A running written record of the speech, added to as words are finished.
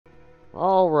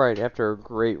Alright, after a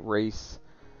great race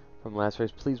from last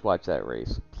race, please watch that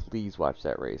race. Please watch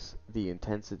that race. The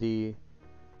intensity,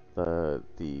 the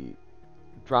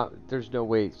drop, there's no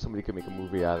way somebody could make a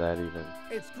movie out of that even.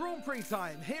 It's Grand Prix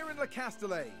time here in Le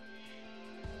Castellet.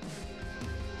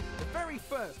 The very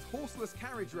first horseless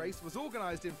carriage race was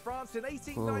organised in France in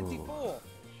 1894.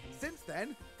 Since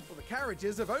then, well, the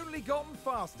carriages have only gotten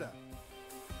faster.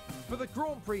 For the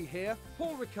Grand Prix here,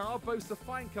 Paul Ricard boasts a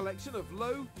fine collection of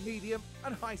low, medium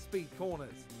and high-speed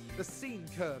corners. The scene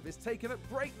curve is taken at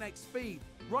breakneck speed,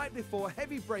 right before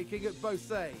heavy braking at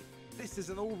Beausset. This is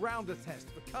an all-rounder test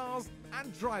for cars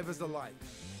and drivers alike.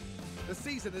 The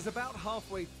season is about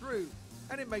halfway through,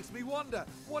 and it makes me wonder,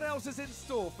 what else is in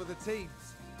store for the teams?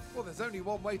 Well, there's only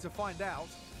one way to find out.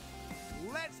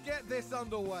 Let's get this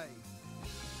underway.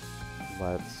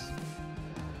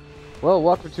 Well,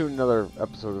 welcome to another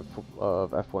episode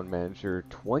of F1 Manager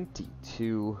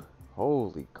 22.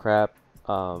 Holy crap.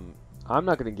 I'm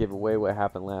not going to give away what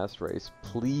happened last race.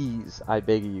 Please, I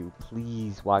beg you,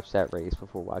 please watch that race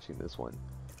before watching this one.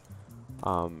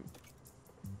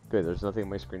 Good, there's nothing on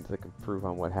my screen that can prove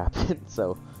on what happened,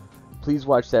 so please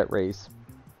watch that race.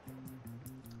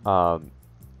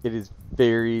 It is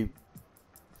very,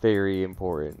 very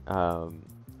important that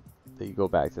you go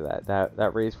back to that.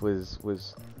 That race was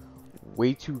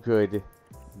way too good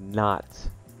not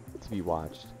to be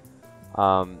watched.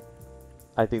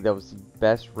 I think that was the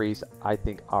best race I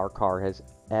think our car has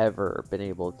ever been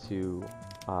able to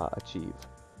achieve.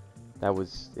 That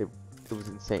was it was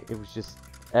insane. It was just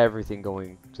everything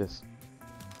going just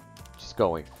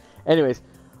going. Anyways,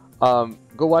 go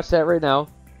watch that right now.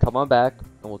 Come on back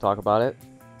and we'll talk about it.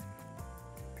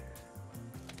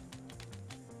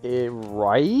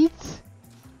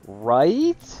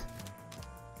 Right?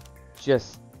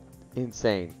 Just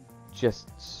insane. Just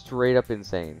straight up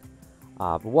insane.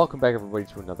 But welcome back everybody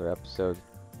to another episode.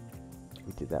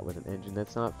 We did that with an engine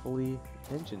that's not fully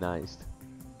enginized.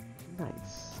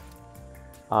 Nice.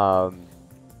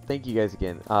 Thank you guys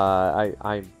again.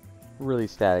 I'm really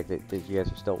ecstatic that you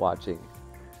guys are still watching.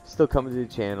 Still coming to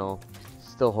the channel.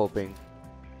 Still hoping.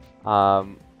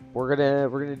 We're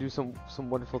gonna do some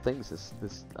wonderful things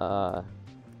this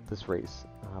race.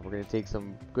 We're gonna take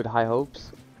some good high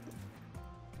hopes.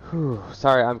 Whew,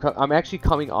 sorry, I'm actually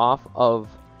coming off of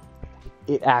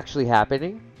it actually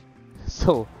happening,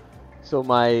 so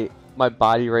my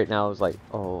body right now is like,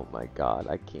 oh my god,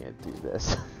 I can't do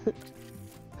this.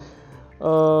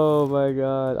 Oh my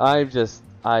god, I'm just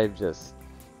let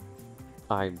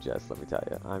me tell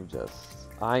you,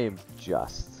 I am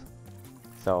just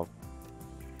so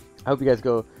I hope you guys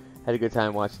had a good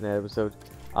time watching that episode.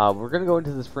 We're gonna go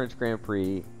into this French Grand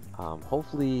Prix,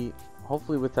 hopefully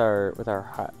with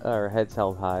our heads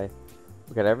held high.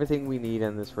 We got everything we need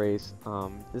in this race.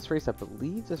 This race, I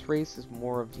believe this race is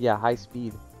more of, yeah, high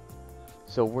speed.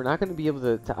 So we're not going to be able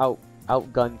to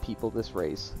outgun people this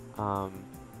race.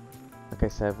 Like I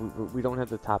said, we don't have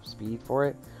the top speed for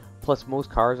it. Plus, most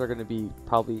cars are going to be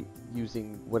probably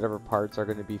using whatever parts are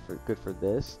going to be good for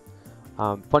this.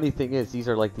 Funny thing is, these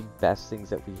are like the best things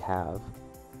that we have,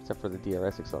 except for the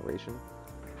DRS acceleration.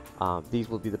 These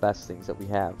will be the best things that we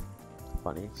have.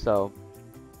 Funny. So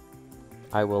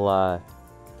I will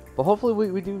but hopefully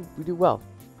we do well.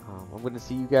 I'm going to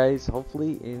see you guys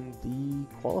hopefully in the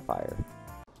qualifier.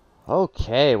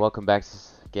 Okay, welcome back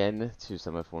again to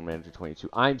some F1 Manager 22.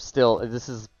 I'm still, this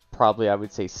is probably, I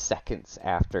would say, seconds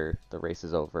after the race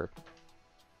is over.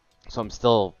 So I'm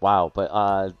still, wow, but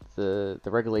the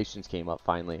regulations came up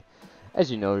finally.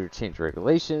 As you know, you change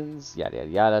regulations, yada yada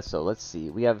yada. So let's see.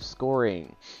 We have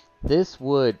scoring. This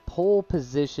would pole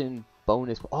position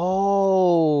bonus.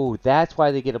 Oh, that's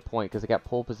why they get a point, because they got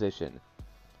pole position.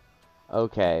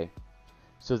 Okay,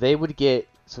 so they would get,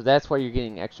 so that's why you're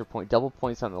getting extra point, double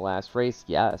points on the last race.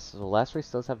 Yes, so the last race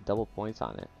does have double points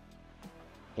on it.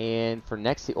 And for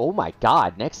next oh my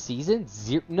god, next season,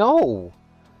 no,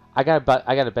 I gotta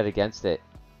bet against it.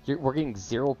 We're getting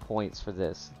 0 points for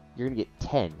this. You're gonna get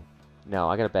 10. No,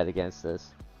 I gotta bet against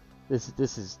this.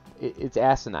 This is it's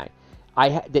asinine.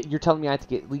 You're telling me I have to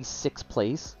get at least 6th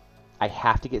place? I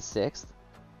have to get 6th?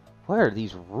 What are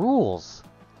these rules?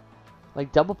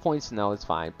 Like, double points, no, it's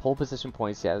fine. Pole position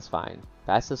points, yeah, that's fine.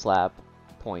 Fastest lap,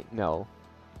 point, no.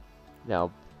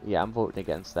 No, yeah, I'm voting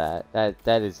against that.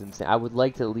 That is insane. I would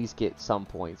like to at least get some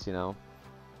points, you know?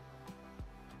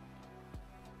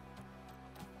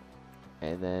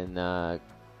 And then,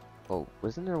 oh,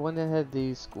 wasn't there one that had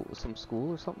the some school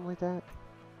or something like that?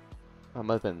 Oh,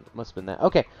 must have been that.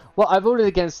 Okay, well, I voted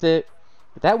against it.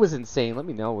 But that was insane. Let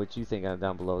me know what you think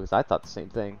down below, because I thought the same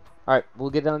thing. Alright, we'll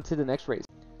get on to the next race.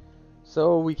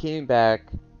 So we came back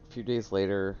a few days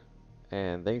later,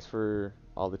 And thanks for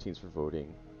all the teams for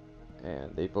voting.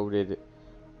 And they voted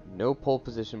no pole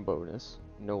position bonus,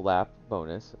 no lap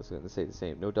bonus. I was going to say the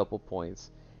same. No double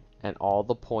points. And all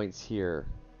the points here,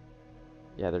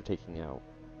 yeah, they're taking out.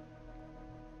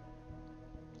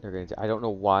 They're going to. I don't know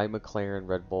why McLaren,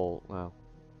 Red Bull. Well,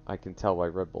 I can tell why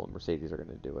Red Bull and Mercedes are going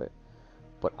to do it.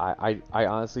 But I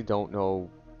honestly don't know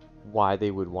why they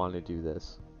would want to do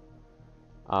this.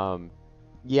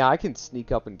 Yeah, I can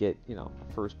sneak up and get, you know,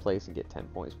 first place and get 10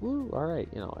 points. Woo, alright,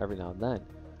 you know, every now and then.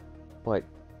 But,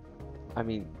 I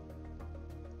mean,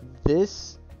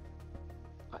 this...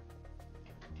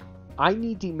 I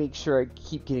need to make sure I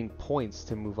keep getting points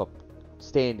to move up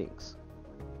standings.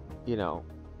 You know.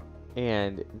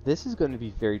 And this is going to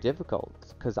be very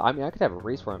difficult. Because, I mean, I could have a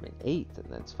race where I'm in 8th, and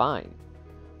that's fine.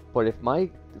 But if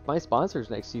my sponsors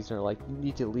next season are like, you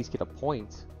need to at least get a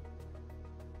point...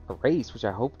 a race, which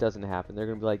I hope doesn't happen, they're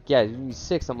gonna be like, yeah, you need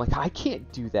 6. I'm like, I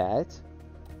can't do that.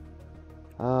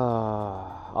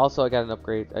 Also, I got an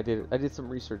upgrade. I did some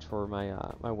research for my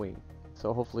my wing,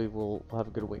 so hopefully we'll have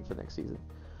a good wing for next season.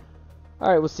 All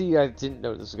right, we'll see. I didn't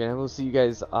know this was gonna happen. We'll see you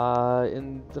guys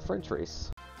in the French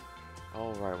race.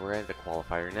 All right, we're at the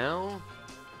qualifier now.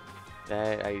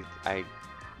 That I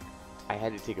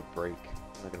had to take a break.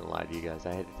 I'm not gonna lie to you guys.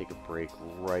 I had to take a break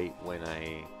right when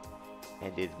I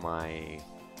ended my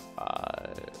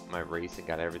my race and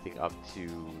got everything up to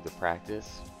the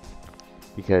practice,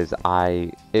 because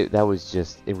that was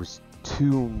just, it was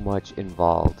too much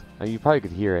involved. I mean, you probably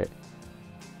could hear it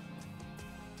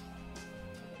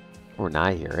or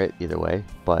not hear it, either way,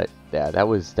 but yeah, that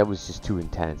was just too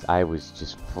intense. I was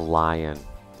just flying.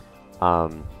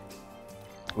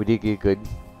 We did get good.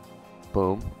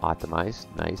 Boom,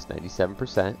 optimized, nice,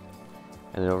 97%.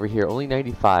 And then over here, only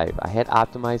 95. I had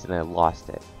optimized and I lost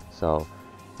it. So,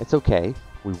 it's okay.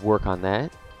 We work on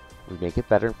that. We make it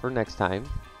better for next time.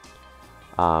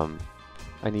 I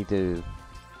need to,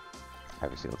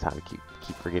 every single time, keep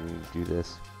forgetting to do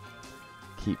this.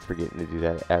 Keep forgetting to do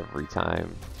that every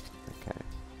time. Okay.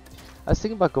 I was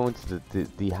thinking about going to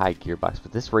the high gearbox,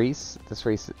 but this race,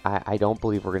 I don't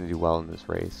believe we're going to do well in this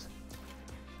race.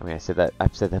 I mean, I've said that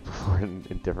before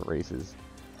in different races.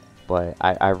 But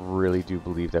I really do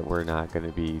believe that we're not going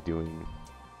to be doing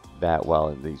that well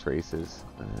in these races.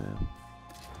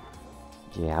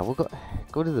 Yeah, we'll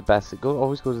go to the best.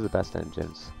 Always go to the best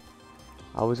engines.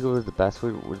 Always go to the best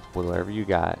with whatever you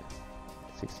got.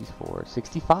 64,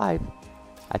 65.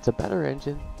 That's a better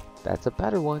engine. That's a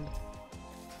better one.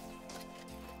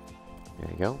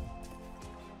 There you go.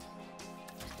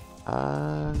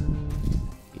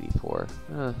 84.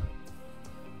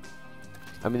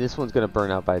 I mean, this one's gonna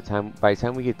burn out by the time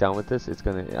we get done with this. I'm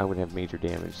gonna have major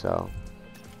damage. So,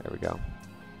 there we go.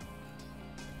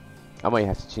 I might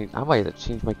have to change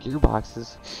my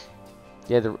gearboxes.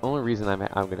 Yeah, the only reason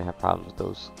I'm gonna have problems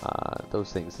with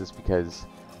those things is because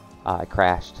I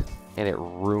crashed and it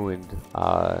ruined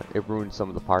some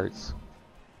of the parts.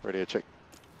 Radio check.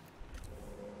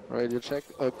 Radio check.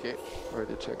 Okay.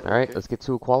 Radio check. All right, let's get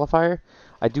to a qualifier.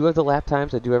 I do have the lap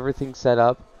times. I do everything set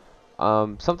up.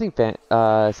 Something that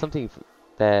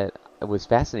was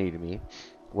fascinating to me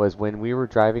was when we were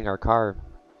driving our car,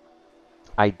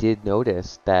 I did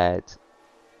notice that,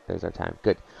 there's our time,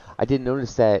 good. I did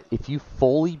notice that if you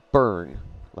fully burn,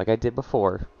 like I did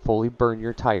before, fully burn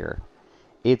your tire,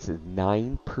 it's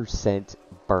 9%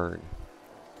 burn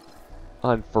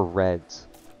for reds.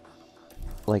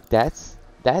 Like that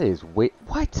is, wait,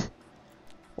 what?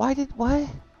 What?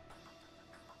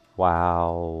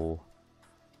 Wow.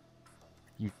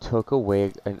 You took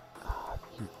away an,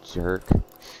 you jerk.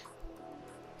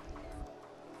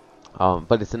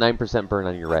 But it's a 9% burn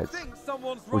on your reds,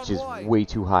 which is way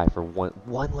too high for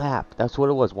one lap. That's what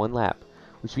it was, one lap.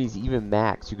 Which means even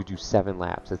max, you could do 7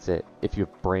 laps. That's it, if you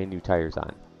have brand new tires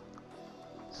on.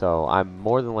 So I'm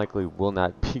more than likely will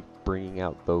not be bringing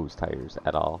out those tires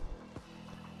at all.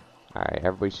 All right,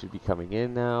 everybody should be coming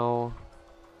in now.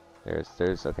 There's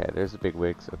the big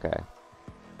wigs. Okay.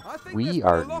 We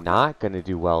are not going to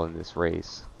do well in this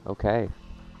race. Okay.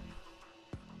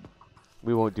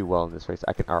 We won't do well in this race.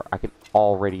 I can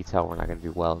already tell we're not going to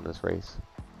do well in this race.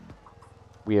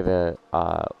 We have a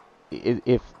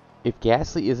if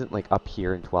Gasly isn't like up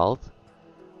here in 12th,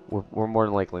 we're more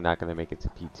than likely not going to make it to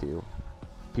P2.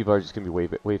 People are just going to be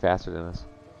way faster than us.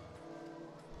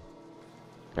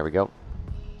 There we go.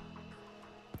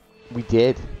 We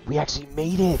did. We actually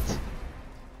made it.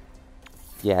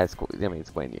 Yeah, it's cool. I mean, it's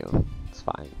Guan Yu. It's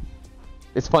fine.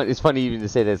 It's fun. It's funny even to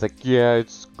say that. It's like, yeah,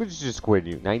 it's just Guan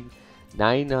Yu.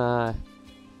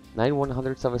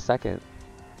 9/100ths of a second.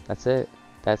 That's it.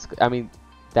 I mean,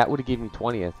 that would have given me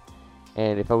 20th.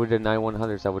 And if I would have done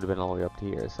 9-100s, I would have been all the way up to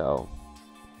here. So,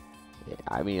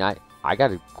 I mean, I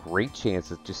got a great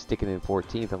chance of just sticking in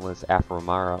 14th unless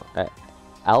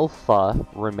Alfa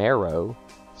Romero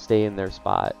stay in their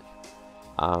spot.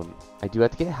 I do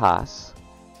have to get Haas.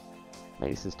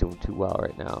 Mason's doing too well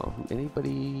right now.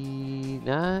 Anybody?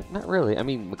 Nah, not really. I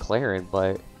mean McLaren,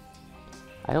 but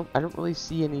I don't really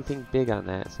see anything big on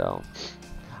that. So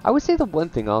I would say the one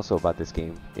thing also about this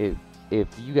game, if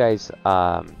you guys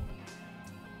are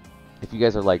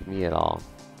like me at all,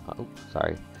 oh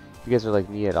sorry, if you guys are like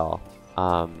me at all,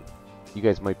 you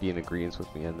guys might be in agreement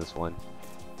with me on this one.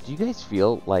 Do you guys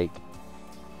feel like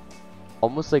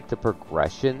almost like the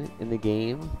progression in the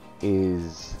game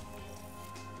is,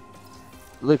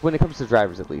 like when it comes to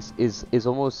drivers at least, is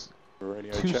almost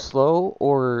too slow,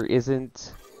 or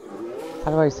isn't?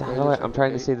 How do I? I'm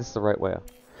trying to say this the right way.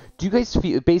 Do you guys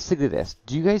feel basically this?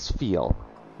 Do you guys feel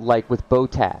like with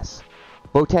Bottas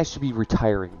should be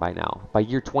retiring by now? By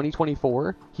year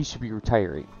 2024, he should be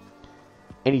retiring,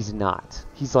 and he's not.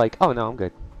 He's like, oh no, I'm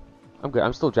good.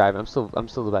 I'm still driving. I'm still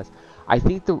the best. I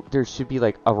think there should be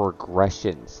like a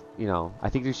regression. You know, I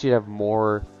think they should have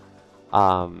more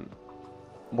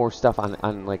stuff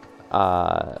on like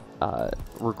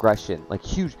regression, like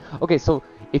huge. Okay, so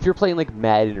if you're playing like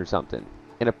Madden or something,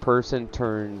 and a person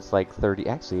turns like 30,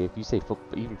 actually, if you say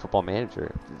even Football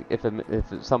Manager, if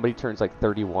somebody turns like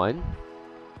 31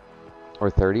 or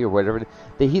 30 or whatever,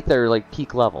 they hit their like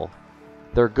peak level,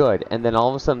 they're good, and then all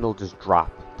of a sudden they'll just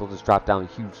drop down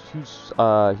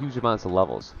huge amounts of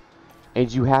levels,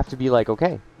 and you have to be like,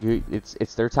 okay,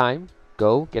 it's their time,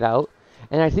 go get out.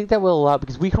 And I think that will allow,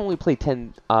 because we can only play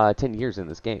 10 years in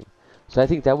this game, so I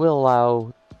think that will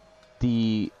allow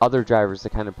the other drivers to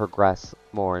kind of progress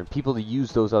more, and people to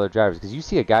use those other drivers. Because you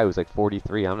see a guy who's like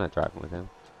 43, I'm not driving with him.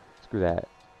 Screw that.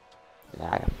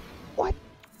 Yeah. What?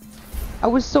 I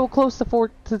was so close to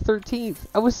 13th.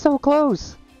 I was so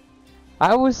close.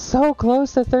 I was so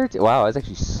close to 13th. Wow, I was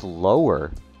actually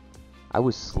slower. I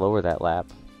was slower that lap.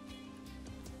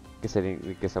 Guess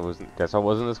I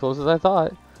wasn't as close as I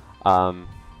thought.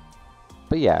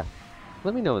 But yeah,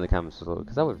 let me know in the comments below,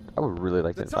 because I would really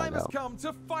like to find out. The time has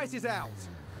come to fight it out.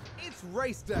 It's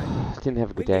race day. Didn't have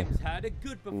a good day. Had a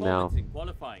good performance in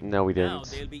qualifying. No, we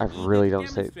didn't. I really don't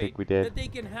think we did. That they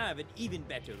can have an even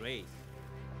better race.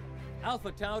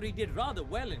 Alpha Tauri did rather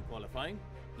well in qualifying.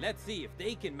 Let's see if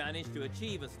they can manage to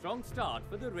achieve a strong start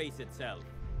for the race itself.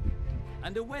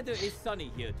 And the weather is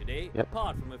sunny here today,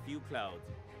 apart from a few clouds.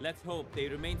 Let's hope they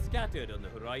remain scattered on the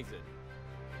horizon.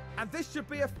 And this should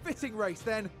be a fitting race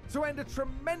then to end a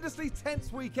tremendously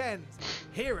tense weekend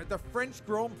here at the French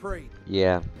Grand Prix.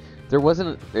 Yeah, there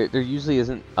usually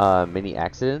isn't many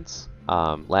accidents.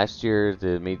 Last year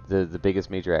the biggest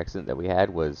major accident that we had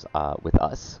was with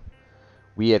us.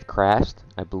 We had crashed,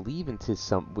 I believe,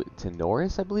 to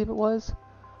Norris, I believe it was.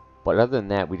 But other than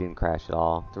that, we didn't crash at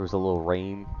all. There was a little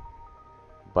rain,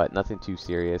 but nothing too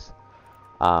serious.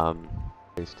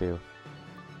 Race 2.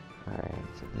 Alright,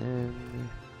 so then,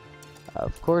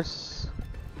 of course,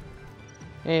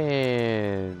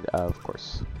 and of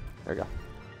course. There we go.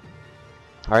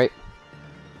 Alright.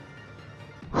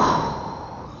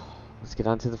 Let's get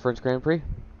on to the French Grand Prix.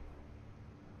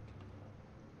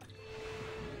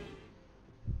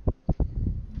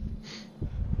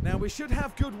 Now we should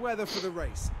have good weather for the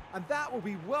race, and that will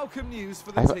be welcome news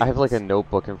for the teams. I have like a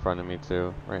notebook in front of me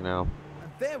too, right now.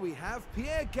 And there we have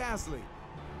Pierre Gasly.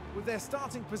 With their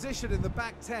starting position in the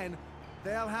back 10,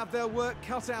 they'll have their work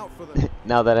cut out for them.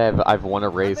 Now that I've won a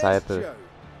race, I have to Joe,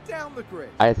 down the grid.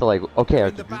 I have to like, okay, I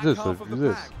have to In the do this, back I half have of to do the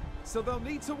this. pack, so they'll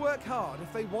need to work hard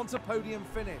if they want a podium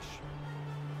finish.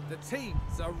 The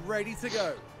teams are ready to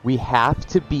go. We have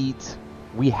to beat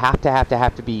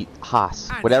Haas.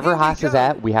 And Whatever here we Haas is go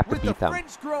at, we have to with beat the them.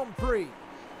 French Grand Prix.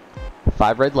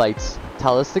 5 red lights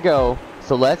tell us to go,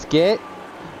 so let's get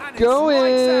And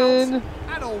going. it's lights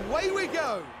out, and away we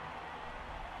go.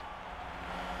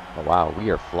 Oh wow, we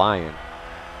are flying.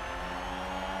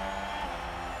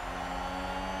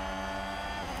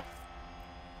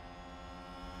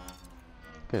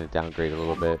 Gonna downgrade a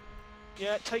little bit.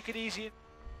 Yeah, take it easy.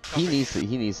 He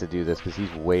needs to do this because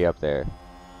he's way up there.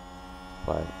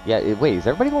 But yeah, wait, is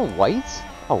everybody going whites?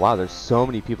 Oh wow, there's so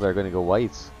many people that are going to go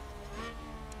whites.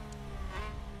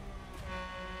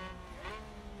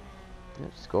 Yeah,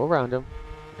 just go around him.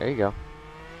 There you go.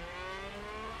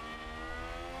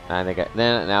 And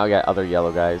now we got other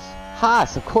yellow guys.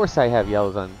 Haas, of course I have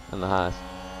yellows on the Haas.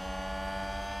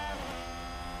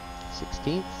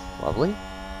 16th, lovely.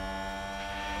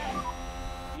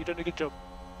 You done a good job.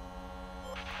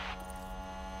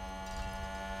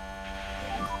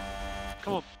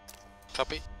 Come on.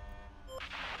 Copy.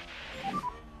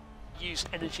 use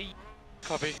energy.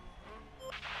 Copy.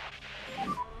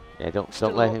 Yeah, don't Still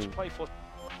a let lot to him. play for.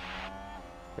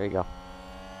 There you go.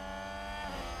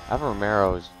 Alfa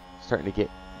Romero is starting to get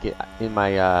in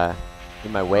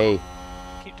my way.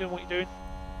 Keep doing what you're doing.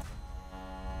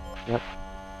 Yep.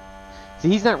 See,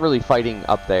 he's not really fighting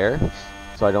up there,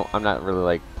 so I'm not really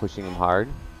like pushing him hard.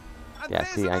 And Yeah, there's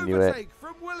see, an I knew it. overtake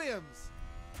from Williams.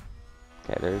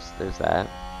 Okay, there's that.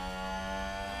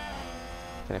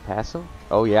 Can I pass him?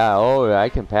 Oh yeah, oh I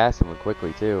can pass him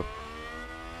quickly too.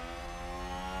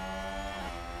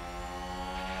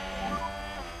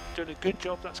 Doing a good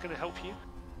job. That's going to help you.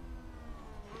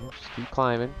 Just keep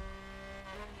climbing.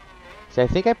 See, I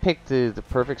think I picked the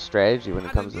perfect strategy when it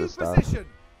And comes a to new this stuff. position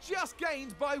just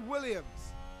gained by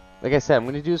Williams. Like I said, I'm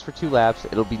going to do this for 2 laps.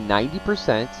 It'll be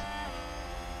 90%.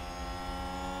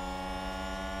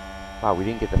 Wow, we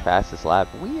didn't get the fastest lap.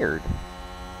 Weird.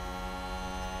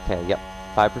 Okay, yep.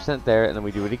 5% there, and then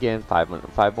we do it again. 5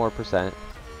 more percent.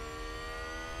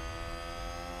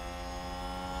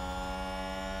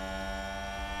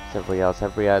 Everybody else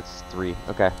 3.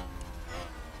 Okay.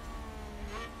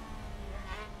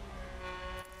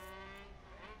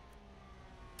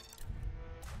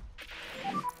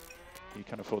 You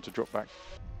can afford to drop back.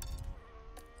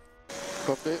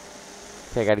 Copy.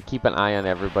 Okay, I got to keep an eye on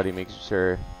everybody, make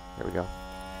sure. There we go.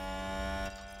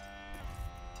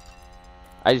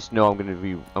 I just know I'm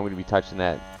gonna be touching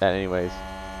that anyways.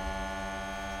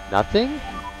 Nothing?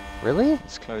 Really?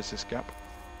 Let's close this gap.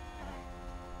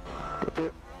 Copy.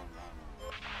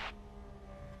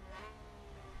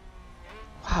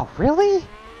 Wow, really?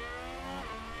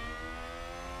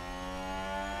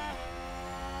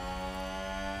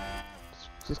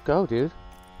 Just go, dude.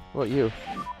 What about you?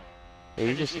 Yeah,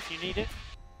 you just. If you need it.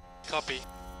 Copy.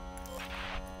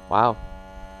 Wow.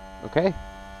 Okay.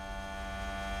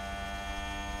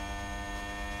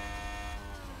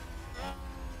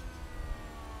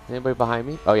 Anybody behind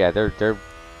me? Oh yeah, they're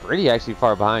pretty actually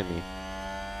far behind me.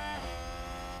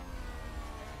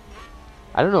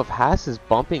 I don't know if Haas is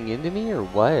bumping into me or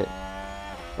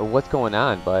what's going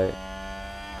on, but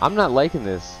I'm not liking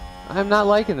this. I'm not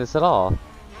liking this at all.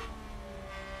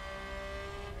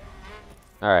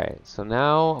 Alright, so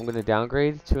now I'm going to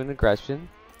downgrade to an aggression.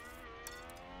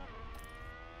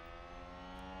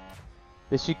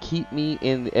 This should keep me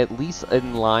at least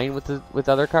in line with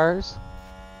other cars.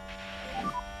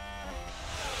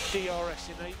 DRS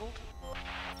enabled.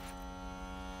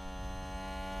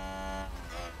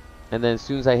 And then as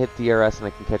soon as I hit DRS and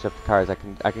I can catch up the cars, I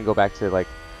can go back to like,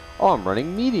 oh, I'm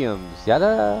running mediums,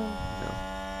 yada.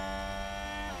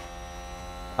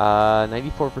 No.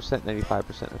 94%,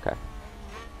 95%. Okay.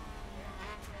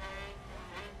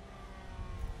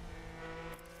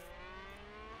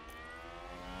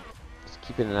 Just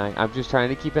keeping an eye. I'm just trying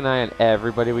to keep an eye on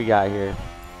everybody we got here.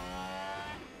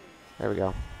 There we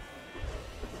go.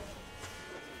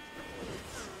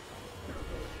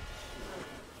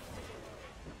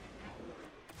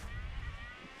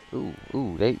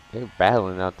 Ooh, they're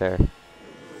battling out there.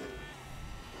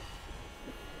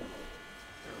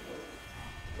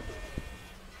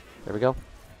 There we go.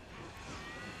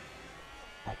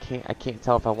 I can't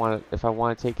tell if I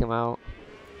want to take him out.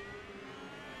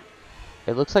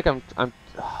 It looks like I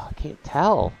can't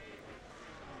tell.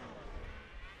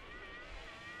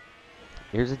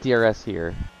 Here's a DRS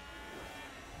here.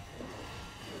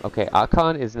 Okay,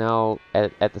 Ocon is now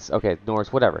at this. Okay,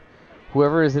 Norris, whatever.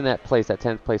 Whoever is in that place, that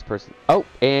 10th place person. Oh,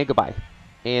 and goodbye.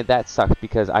 And that sucks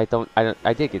because I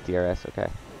did get DRS. Okay.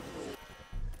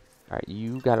 All right,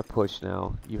 you gotta push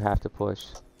now. You have to push.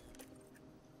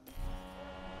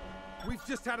 We've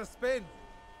just had a spin.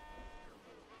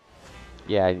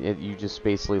 Yeah, you just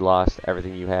basically lost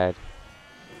everything you had.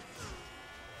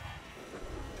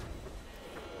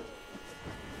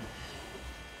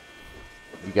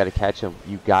 You gotta catch him.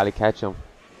 You gotta catch him.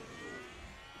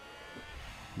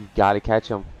 You gotta catch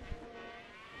him.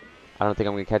 I don't think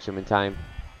I'm gonna catch him in time.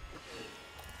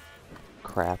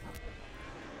 Crap.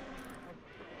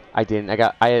 I didn't.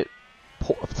 I had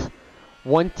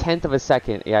 1/10 of a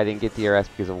second. Yeah, I didn't get DRS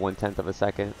because of 1/10 of a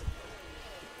second.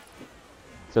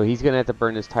 So he's gonna have to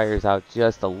burn his tires out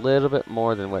just a little bit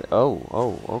more than what.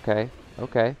 Oh, okay,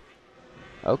 okay,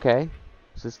 okay.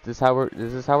 Is this how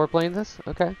we're playing this?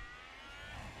 Okay.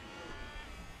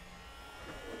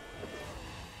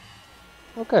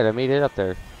 Oh, good. I made it up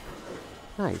there.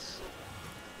 Nice.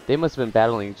 They must have been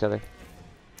battling each other.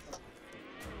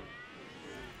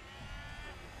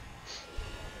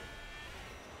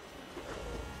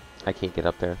 I can't get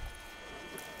up there.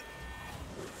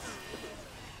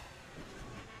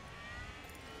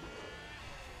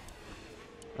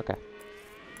 Okay.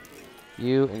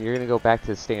 you, and you're gonna go back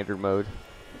to standard mode.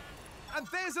 And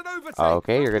there's an overtake.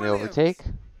 Okay, from you're gonna Williams. overtake.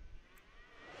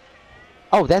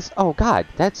 Oh, oh God,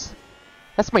 that's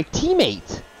my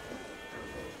teammate.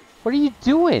 What are you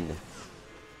doing?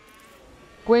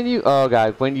 Guan Yu, oh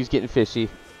God, Guan Yu's getting fishy.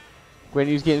 Guan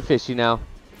Yu's getting fishy now.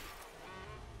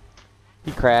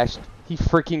 He crashed. He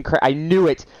freaking crashed. I knew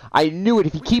it. I knew it.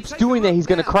 If he keeps doing that, he's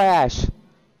gonna crash.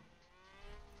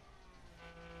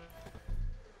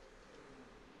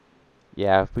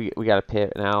 Yeah, we gotta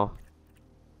pit now.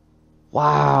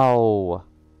 Wow.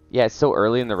 Yeah, it's so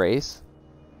early in the race.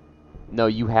 No,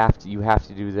 you have to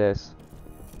do this.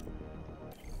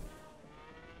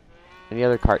 Any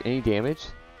other car? Any damage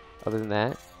other than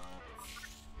that?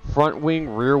 Front wing,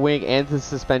 rear wing, and the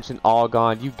suspension all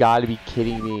gone. You gotta be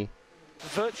kidding me.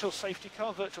 Virtual safety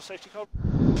car, virtual safety car.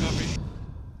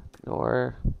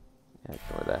 Ignore. Yeah,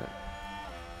 ignore that.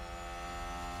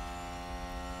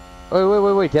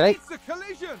 Wait. Did I? It's a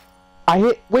collision.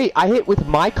 I hit with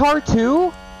my car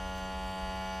too?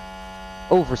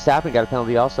 Oh, Verstappen got a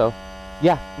penalty also.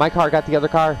 Yeah, my car got the other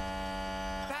car.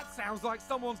 That sounds like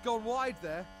someone's gone wide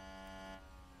there.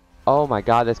 Oh my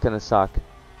God, that's gonna suck.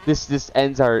 This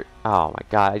ends our. Oh my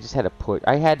God, I just had to push.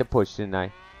 I had to push, didn't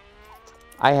I?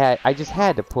 I just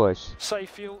had to push. Save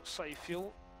fuel, save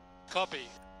fuel. Copy.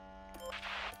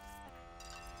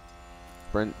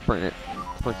 Burn it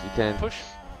as much as you can. Push.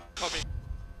 Copy.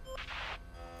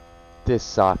 This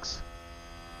sucks.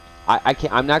 I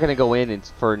can't. I'm not gonna go in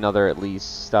for another at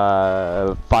least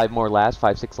 5 more laps,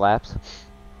 5-6 laps.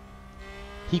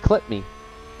 He clipped me,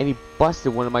 and he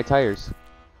busted one of my tires.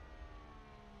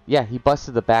 Yeah, he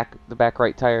busted the back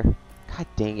right tire. God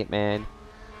dang it, man.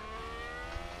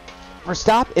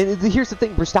 Verstappen, and here's the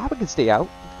thing: Verstappen can stay out.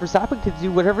 Verstappen can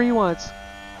do whatever he wants.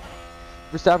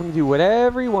 Verstappen can do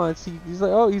whatever he wants. He's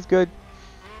like, oh, he's good.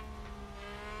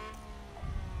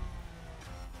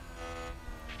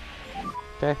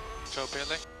 Okay. So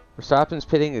building. Verstappen's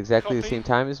pitting exactly the Copy. same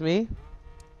time as me.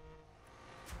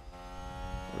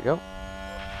 There we go.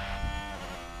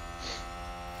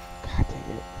 God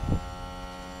dang it.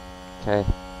 Okay.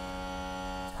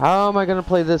 How am I gonna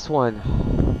play this one?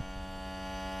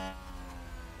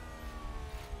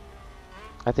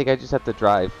 I think I just have to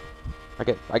drive. I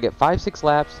get 5-6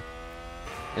 laps,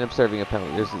 and I'm serving a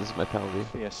penalty. This is my penalty.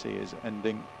 BSC is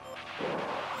ending.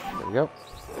 There we go.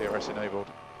 DRS enabled.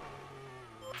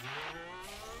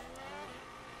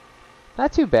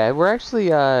 Not too bad. We're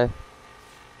actually, I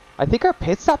think our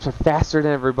pit stops are faster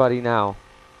than everybody now.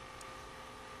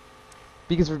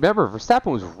 Because remember,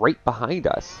 Verstappen was right behind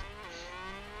us.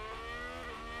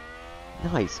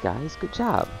 Nice, guys. Good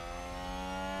job.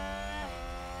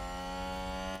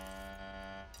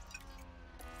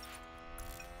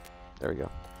 There we go.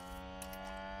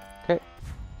 Okay.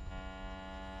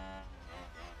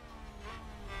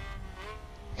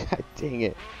 God dang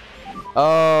it.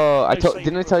 Oh,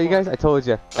 didn't I tell you guys? I told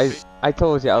you. I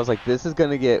told you. I was like, this is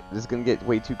gonna get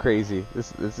way too crazy.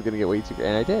 This is gonna get way too,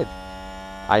 and I did.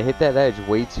 I hit that edge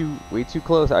way too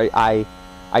close. I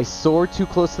soared too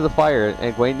close to the fire,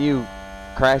 and Guan Yu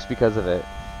crashed because of it.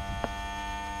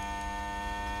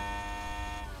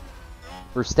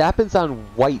 Verstappen's on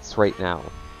whites right now.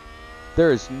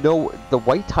 There is no. The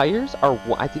white tires are.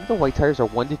 I think the white tires are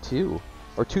 1 to 2,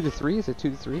 or 2 to 3. Is it 2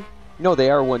 to 3? No, they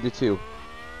are 1 to 2.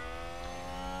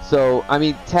 So I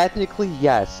mean, technically,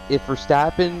 yes. If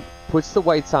Verstappen puts the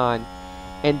whites on,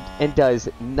 and does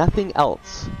nothing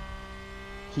else,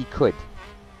 he could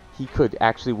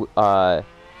actually,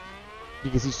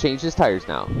 because he's changed his tires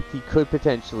now. He could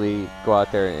potentially go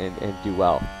out there and do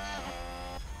well.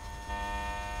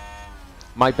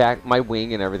 My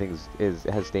wing and everything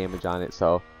has damage on it,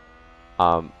 so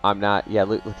I'm not. Yeah,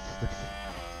 look,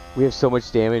 we have so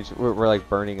much damage. We're like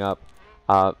burning up.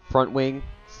 Front wing.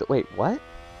 So, wait, what?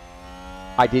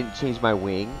 I didn't change my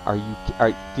wing.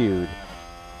 Dude?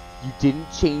 You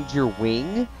didn't change your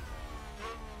wing?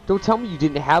 Don't tell me you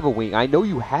didn't have a wing. I know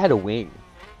you had a wing.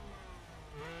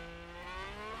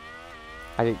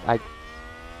 I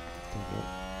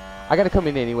gotta come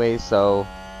in anyway, so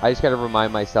I just gotta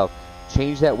remind myself.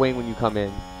 Change that wing when you come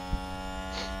in.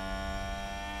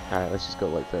 Alright, let's just go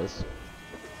like this.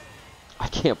 I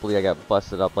can't believe I got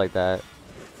busted up like that.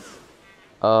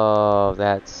 Oh,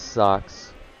 that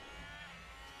sucks.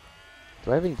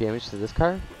 Do I have any damage to this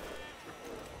car?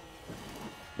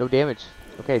 No damage.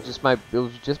 Okay, it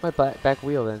was just my back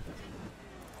wheel then.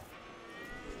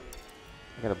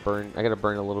 I gotta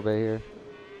burn a little bit here.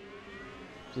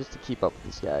 Just to keep up with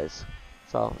these guys.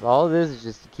 So all it is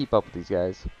just to keep up with these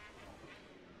guys.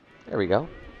 There we go.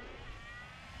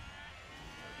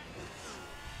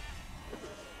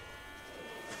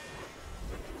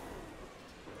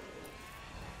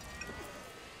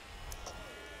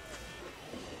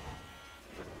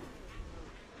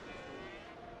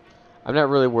 I'm not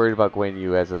really worried about Guan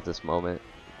Yu as of this moment.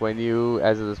 Guan Yu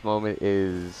as of this moment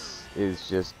is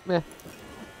just meh.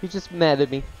 He's just mad at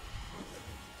me.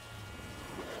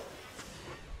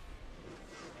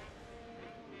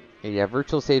 And yeah,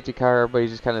 virtual safety car, but you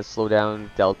just kind of slow down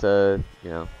Delta, you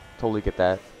know, totally get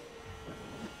that.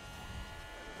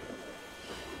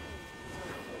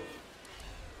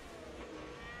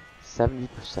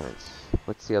 %.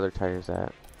 What's the other tires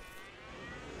at?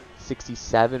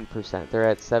 67%. They're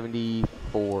at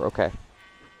 74. Okay.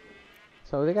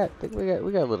 So we got a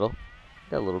little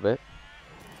bit.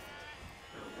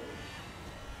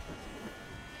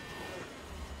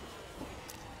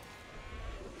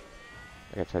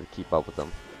 I gotta try to keep up with them.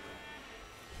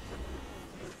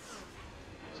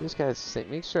 So just gotta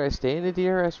make sure I stay in the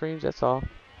DRS range, that's all.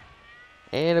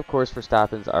 And of course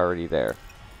Verstappen's already there.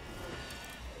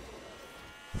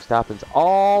 Verstappen's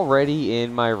already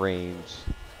in my range.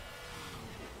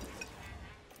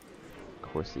 Of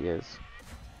course he is.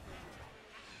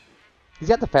 He's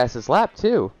got the fastest lap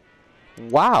too.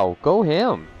 Wow, go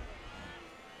him.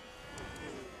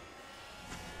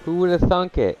 Who would have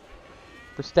thunk it?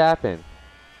 Verstappen.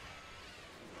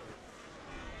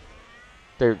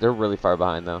 They're really far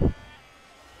behind though. There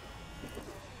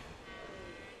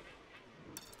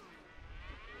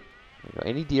you go.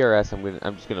 Any DRS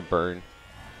I'm just gonna burn.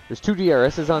 There's 2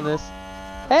 DRSs on this.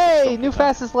 Hey, new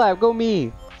fastest lap, go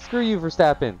me. Screw you,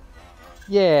 Verstappen.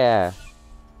 Yeah.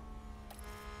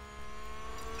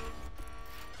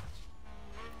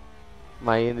 Am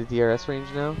I in the DRS range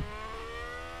now?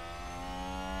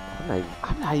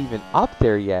 I'm not even up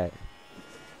there yet.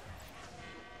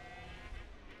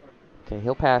 Okay,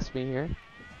 he'll pass me here.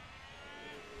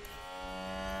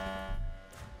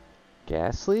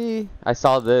 Gasly? I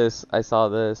saw this. We're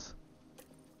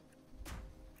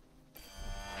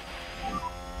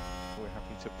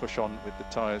happy to push on with the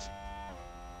tyres.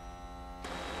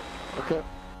 Okay.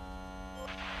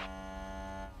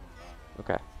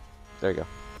 Okay. There you go.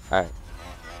 Alright.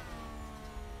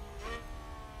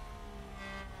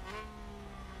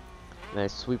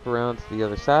 Nice sweep around to the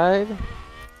other side.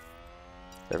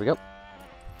 There we go.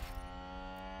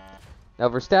 Now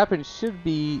Verstappen should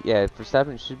be,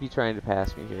 Verstappen should be trying to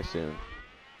pass me here soon.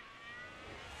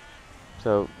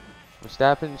 So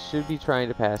Verstappen should be trying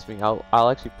to pass me.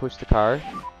 I'll actually push the car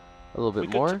a little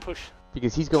bit more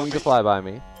because he's going to fly by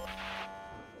me.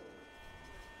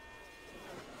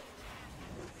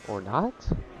 Or not?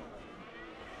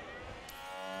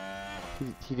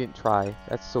 He didn't try.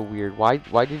 That's so weird. Why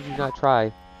did you not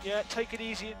try? Yeah, take it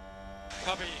easy.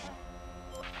 Copy.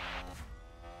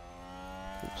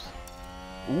 Oops.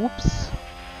 Oops.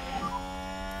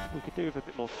 We could do with a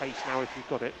bit more pace now if you've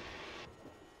got it.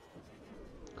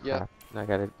 Yeah. Crap. Now I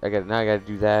gotta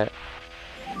do that.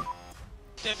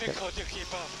 Difficult to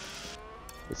keep up.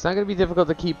 It's not gonna be difficult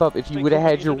to keep up if you Stay would have cool,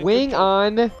 had you your did a good wing job.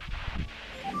 on.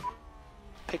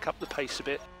 Pick up the pace a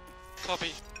bit.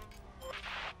 Copy.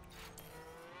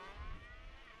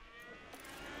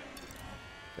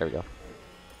 There we go.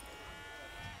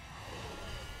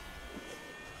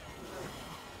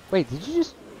 Wait, did you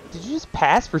just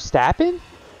pass Verstappen?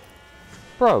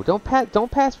 Bro, don't pass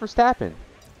Verstappen.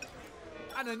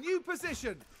 And a new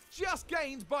position just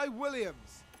gained by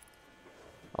Williams.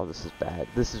 Oh, this is bad.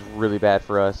 This is really bad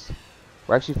for us.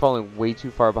 We're actually falling way too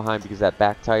far behind because of that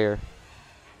back tire.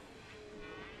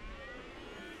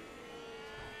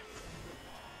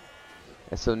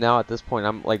 And so now at this point,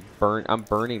 I'm like I'm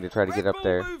burning to try to get up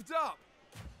there. Moved up.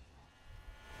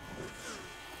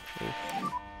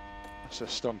 It's a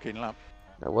stonking lap.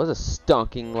 That was a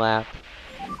stonking lap.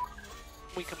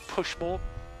 We can push more.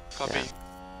 Copy. Yeah.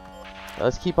 Now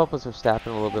let's keep up with Verstappen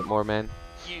a little bit more, man.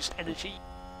 Use energy.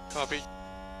 Copy.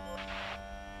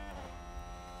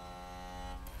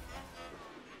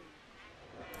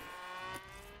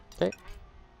 Okay.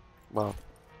 Well,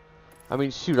 I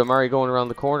mean, shoot, I'm already going around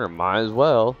the corner. Might as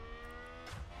well.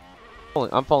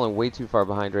 I'm falling way too far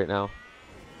behind right now.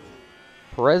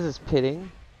 Perez is pitting.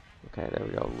 Okay, there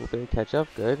we go. A little bit of catch up.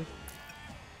 Good.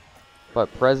 But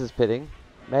Perez is pitting.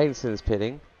 Magnussen is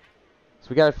pitting. So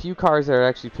we got a few cars that are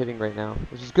actually pitting right now,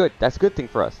 which is good. That's a good thing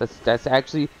for us. That's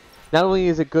actually, not only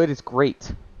is it good, it's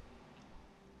great.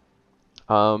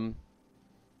 I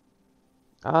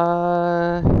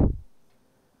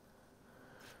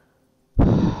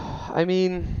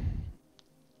mean,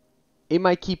 am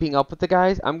I keeping up with the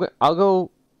guys? I'll do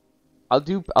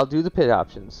the pit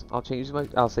options.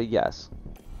 I'll say yes.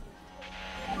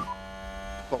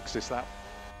 Box this lap.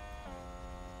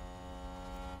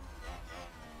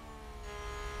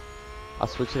 I'll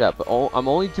switch it up, but I'm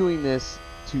only doing this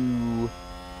to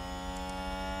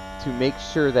to make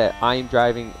sure that I'm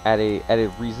driving at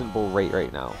a reasonable rate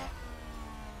right now.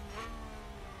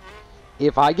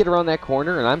 If I get around that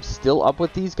corner and I'm still up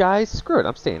with these guys, screw it,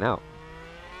 I'm staying out.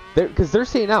 Because they're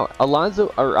staying out. Alonso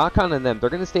or Ocon and them, they're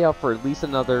gonna stay out for at least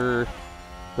another.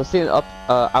 They'll stay out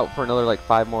for another like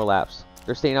 5 more laps.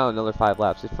 They're staying out another 5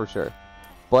 laps for sure.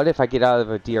 But if I get out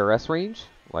of a DRS range,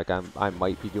 like I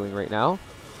might be doing right now.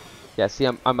 Yeah, see,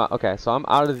 I'm okay. So I'm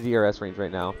out of the DRS range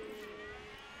right now.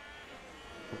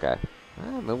 Okay,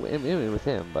 I'm in with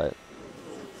him, but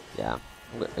yeah,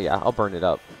 I'll burn it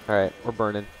up. All right, we're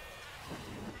burning.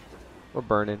 We're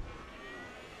burning.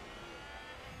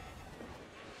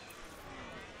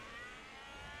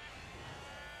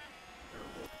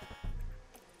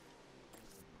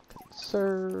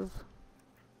 Conserve.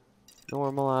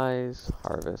 Normalize.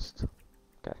 Harvest.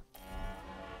 Okay.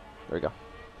 There we go.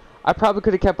 I probably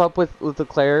could have kept up with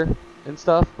Leclerc and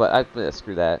stuff, but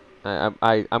screw that. I'm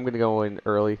gonna go in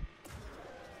early.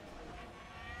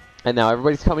 And now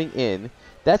everybody's coming in.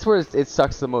 That's where it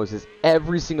sucks the most. Is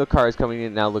every single car is coming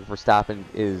in now looking for Verstappen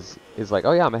is like,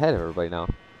 oh yeah, I'm ahead of everybody now.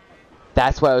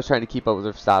 That's why I was trying to keep up with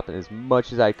Verstappen as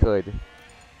much as I could.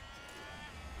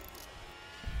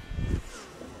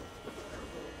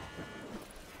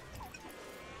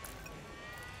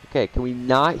 Okay, can we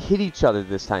not hit each other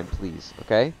this time, please?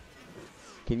 Okay?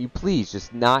 Can you please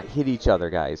just not hit each other,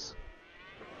 guys?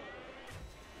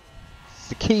 It's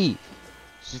the key.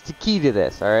 It's just the key to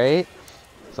this, alright?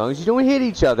 As long as you don't hit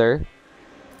each other,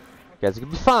 you guys are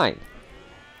gonna be fine.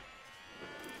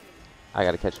 I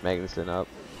gotta catch Magnussen up.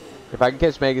 If I can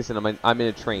catch Magnussen, I'm in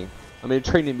a train. I'm in a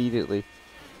train immediately.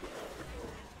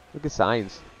 Look at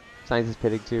Sainz. Sainz is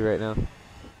pitting too right now.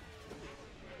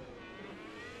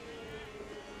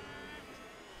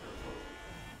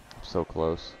 So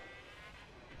close.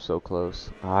 So close.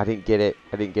 Oh, I didn't get it.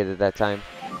 I didn't get it that time.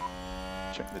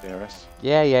 Check the DRS.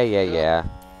 Yeah.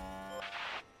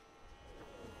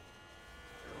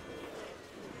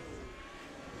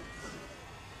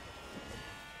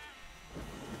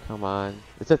 Come on.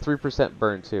 It's a 3%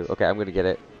 burn too. Okay, I'm gonna get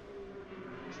it.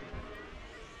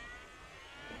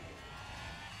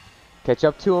 Catch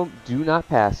up to him. Do not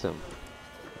pass him.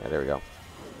 Yeah, there we go.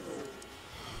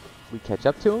 We catch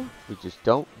up to him. We just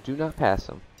do not pass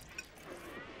him.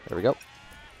 There we go.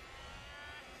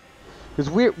 Because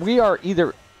we are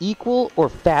either equal or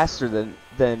faster than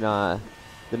the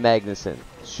Magnussen.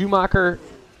 Schumacher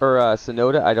or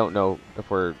Tsunoda, I don't know if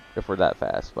we're that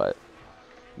fast, but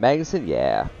Magnussen,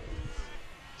 yeah.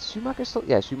 Schumacher's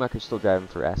still driving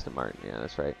for Aston Martin. Yeah,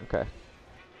 that's right. Okay.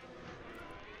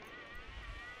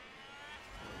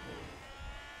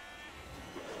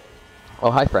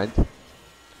 Oh, hi, friend.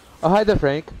 Oh, hi there,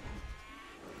 Frank.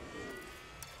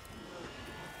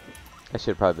 I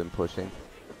should have probably been pushing,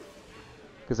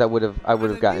 because I would have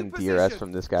gotten DRS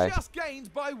from this guy. Just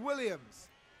gained by Williams.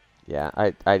 Yeah,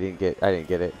 I didn't get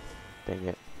it. Dang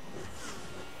it.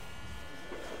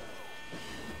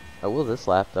 I will this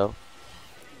lap though.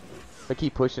 If I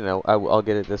keep pushing, I'll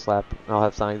get it this lap. I'll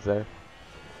have Sainz there.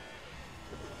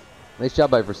 Nice job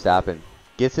by Verstappen.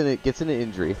 Gets in an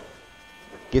injury.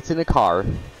 Gets in a car.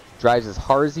 Drives as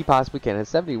hard as he possibly can. Has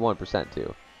 71%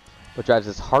 too. But drives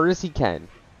as hard as he can.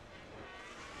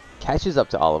 Catches up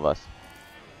to all of us.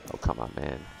 Oh, come on,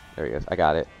 man. There he is. I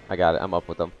got it. I'm up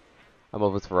with them. I'm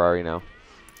up with Ferrari now.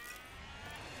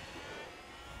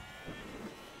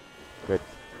 Good.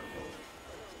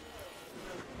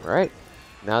 Alright.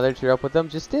 Now that you're up with them,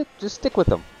 just stick with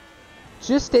them.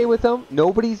 Just stay with them.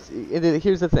 Here's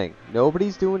the thing.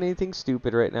 Nobody's doing anything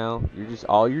stupid right now.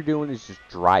 All you're doing is just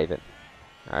driving.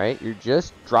 Alright? You're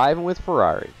just driving with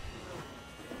Ferrari.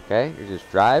 Okay? You're just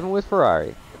driving with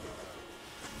Ferrari.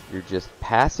 You're just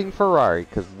passing Ferrari.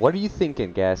 Because what are you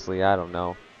thinking, Gasly? I don't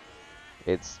know.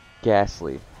 It's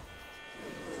Gasly.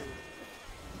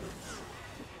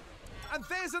 And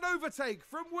there's an overtake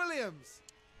from Williams.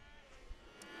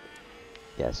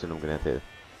 Yeah, soon I'm gonna have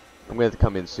to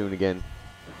come in soon again.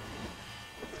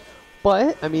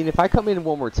 But I mean, if I come in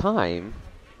one more time,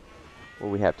 well,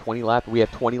 we have 20 laps. We have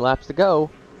 20 laps to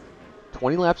go.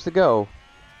 20 laps to go.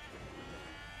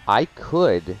 I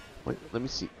could. Wait, let me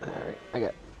see. All right, I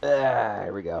got.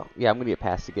 There we go. Yeah, I'm gonna get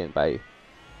passed again by.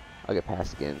 I'll get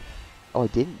passed again. Oh, I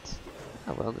didn't.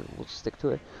 Oh well, then we'll just stick to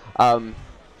it. Oh,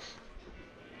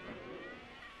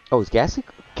 is Gasly?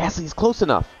 Gasly's close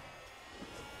enough.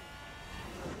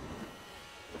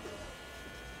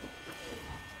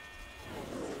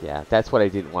 Yeah, that's what I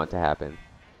didn't want to happen.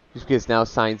 Just because now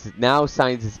Sainz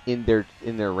is in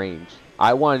their range.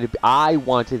 I wanted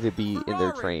to be in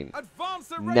their train.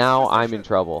 Now I'm in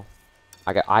trouble.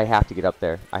 I have to get up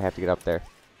there. I have to get up there.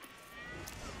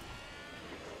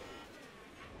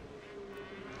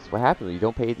 What happened? You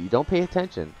don't pay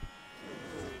attention.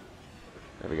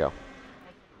 There we go.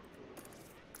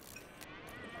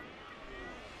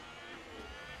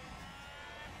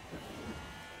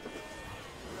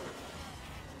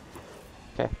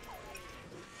 Okay.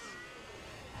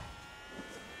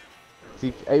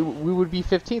 See, we would be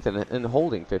 15th and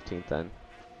holding 15th then.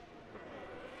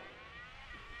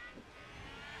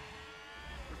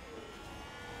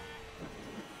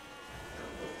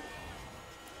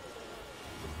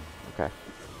 Okay.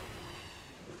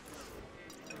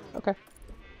 Okay.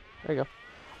 There you go.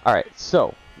 Alright,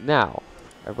 so now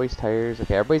everybody's tires.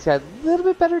 Okay, everybody's got a little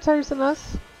bit better tires than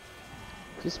us.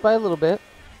 Just by a little bit.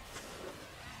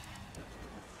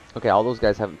 Okay, all those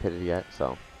guys haven't pitted yet,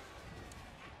 so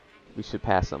we should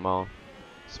pass them all.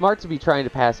 Smart to be trying to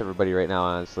pass everybody right now,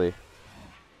 honestly.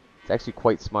 It's actually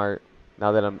quite smart.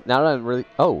 Now that I'm really.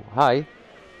 Oh, hi.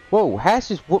 Whoa, Hash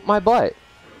just whooped my butt.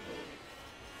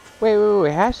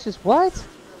 Wait, Hash just what?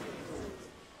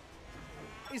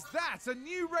 Is that a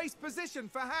new race position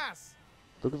for Haas?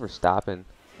 Looking for Verstappen.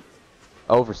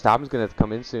 Oh, Verstappen's gonna have to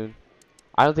come in soon.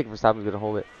 I don't think Verstappen's gonna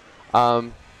hold it.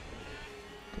 God,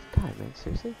 man,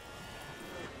 seriously?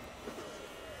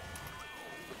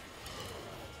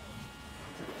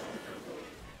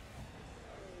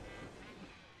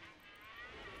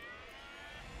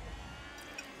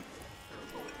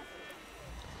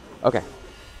 Okay.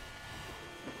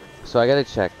 So I gotta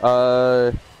check.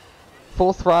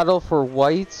 Full throttle for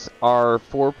whites are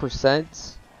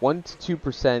 4%, 1 to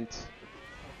 2%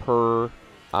 per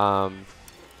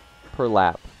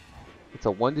lap. It's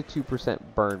a 1 to 2%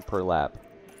 burn per lap.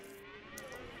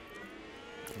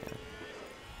 Yeah.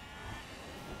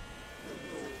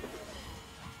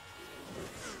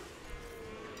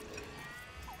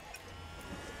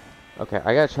 Okay,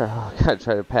 I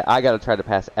gotta try to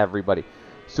pass everybody.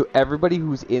 So everybody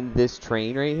who's in this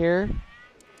train right here,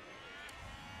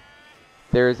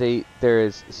 we're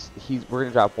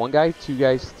gonna drop 1 guy, 2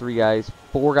 guys, 3 guys,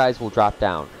 4 guys will drop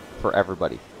down for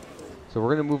everybody. So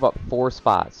we're gonna move up 4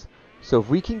 spots. So if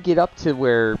we can get up to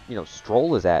where, you know,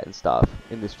 Stroll is at and stuff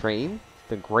in this train,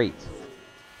 then great.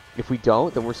 If we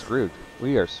don't, then we're screwed.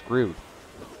 We are screwed.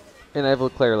 And I have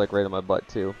Leclerc like right on my butt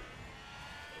too.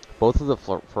 Both of the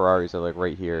Ferraris are like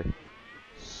right here.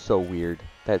 So weird.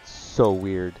 That's so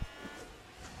weird.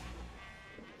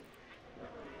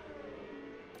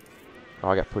 Oh,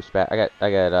 I got pushed back. I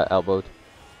got elbowed.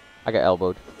 I got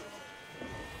elbowed.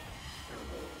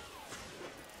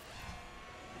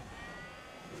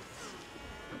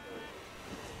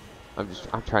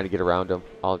 I'm trying to get around him.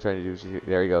 All I'm trying to do is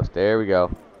there he goes. There we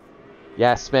go.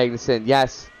 Yes, Magnussen.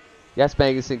 Yes. Yes,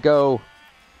 Magnussen. Go.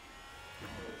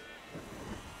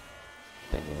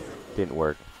 Dang it. Didn't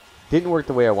work. Didn't work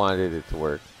the way I wanted it to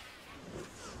work.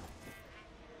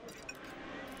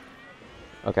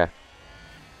 Okay.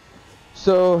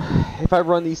 So, if I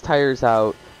run these tires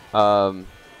out,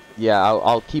 yeah,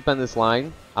 I'll keep on this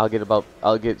line. I'll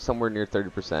get somewhere near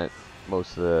 30%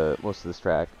 most of this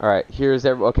track. All right,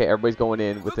 okay, everybody's going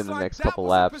in within the next couple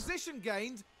laps. Position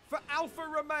gained for Alfa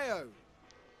Romeo.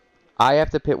 I have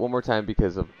to pit one more time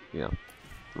because of, you know,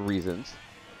 reasons.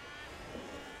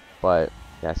 But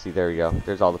yeah, see, there we go.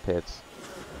 There's all the pits.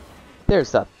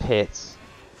 There's the pits.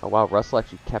 Oh wow, Russell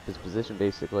actually kept his position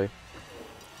basically.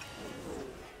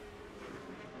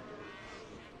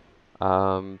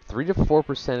 3 to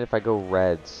 4% if I go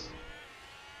reds.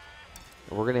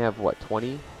 We're gonna have what,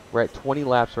 20? We're at 20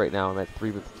 laps right now. I'm at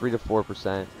 3 to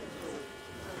 4%.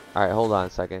 All right, hold on a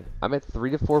second. I'm at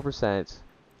 3 to 4%.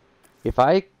 If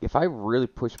I really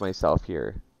push myself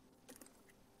here,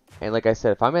 and like I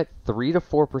said, if I'm at 3 to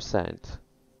 4%,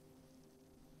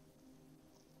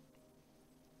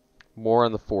 more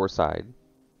on the 4 side,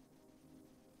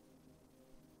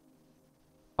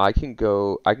 I can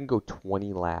go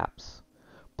 20 laps.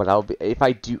 But if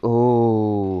I do,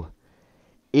 oh,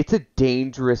 it's a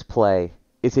dangerous play.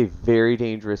 It's a very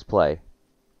dangerous play.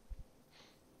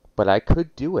 But I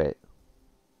could do it.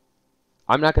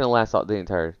 I'm not going to last out the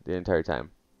entire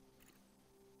time.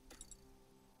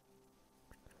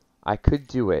 I could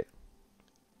do it.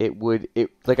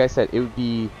 Like I said, it'd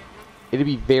be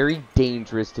very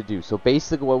dangerous to do. So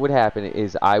basically what would happen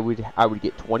is I would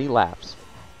get 20 laps.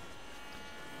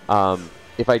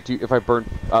 If I burn,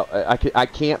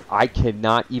 I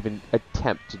cannot even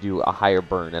attempt to do a higher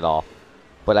burn at all.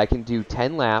 But I can do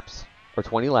 10 laps or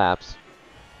 20 laps.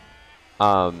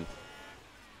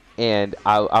 And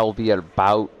I'll be at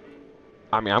about,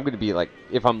 I mean, I'm going to be like,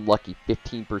 if I'm lucky,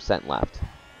 15% left.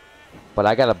 But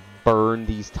I got to burn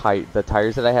these the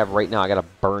tires that I have right now. I got to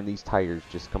burn these tires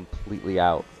just completely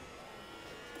out.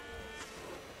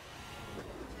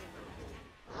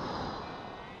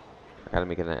 gotta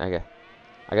make it. I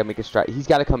gotta make a stride. He's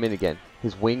got to come in again.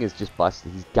 His wing is just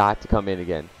busted. He's got to come in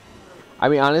again. I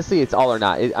mean, honestly, it's all or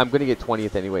not. I'm gonna get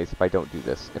 20th anyways if I don't do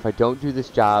this. If I don't do this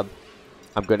job,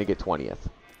 I'm gonna get 20th.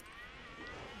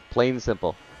 Plain and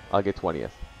simple. I'll get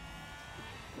 20th.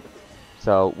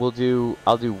 So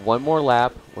I'll do one more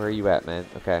lap. Where are you at, man?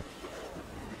 Okay.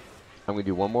 I'm gonna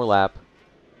do one more lap.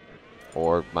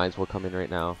 Or might as well come in right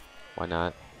now. Why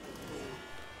not?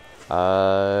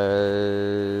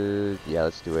 Yeah,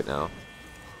 let's do it now.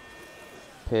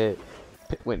 Pit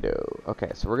window.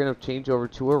 Okay, so we're gonna change over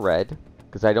to a red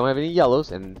because I don't have any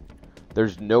yellows, and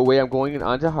there's no way I'm going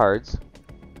onto hards.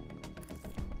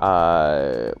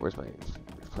 Where's my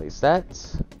place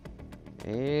that?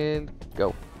 And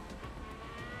go.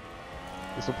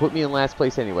 This will put me in last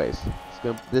place anyways.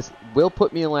 This will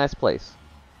put me in last place.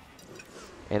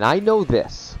 And I know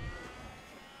this.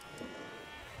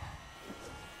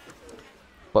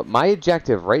 But my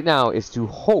objective right now is to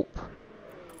hope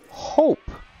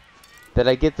that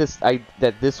I get this,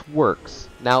 that this works.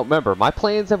 Now remember, my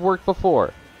plans have worked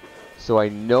before. So I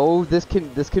know this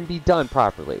can be done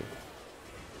properly.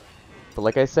 But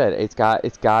like I said, it's got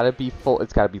to be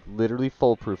literally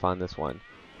foolproof on this one.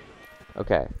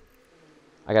 Okay.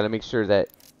 I got to make sure that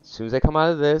as soon as I come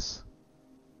out of this,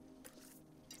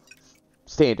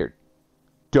 standard.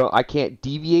 I can't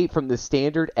deviate from the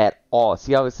standard at all.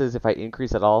 See how it says if I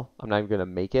increase at all, I'm not even going to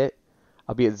make it.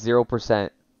 I'll be at 0%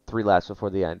 3 laps before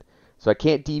the end. So I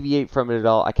can't deviate from it at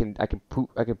all. I can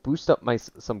boost up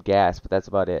some gas, but that's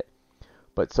about it.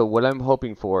 But so what I'm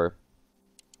hoping for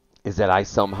is that I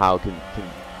somehow can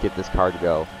get this car to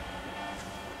go.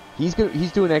 He's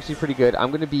doing actually pretty good.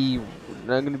 I'm gonna be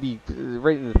right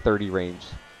in the 30 range.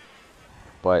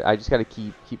 But I just gotta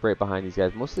keep right behind these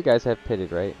guys. Most of the guys have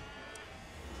pitted, right?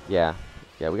 Yeah,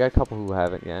 we got a couple who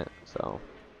haven't yet. So.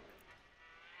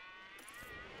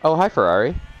 Oh, hi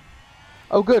Ferrari.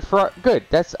 Oh, good. Good.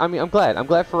 I'm glad. I'm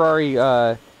glad Ferrari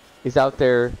is out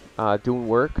there doing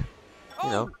work. You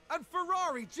know. And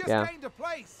Ferrari just gained a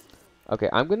place. Okay,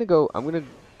 I'm gonna go a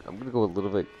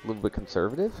little bit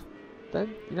conservative.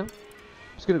 Then, you know, I'm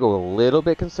just gonna go a little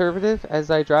bit conservative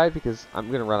as I drive because I'm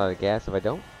gonna run out of gas if I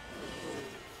don't.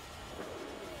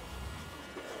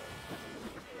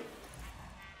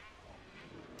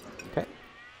 Okay,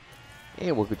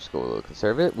 and we'll just go a little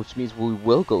conservative, which means we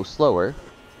will go slower.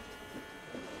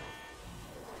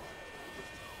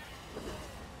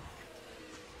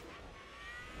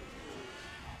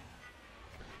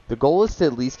 The goal is to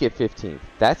at least get 15th.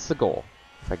 That's the goal.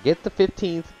 If I get the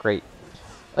 15th, great.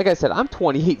 Like I said, I'm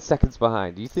 28 seconds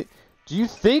behind. Do you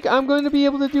think I'm going to be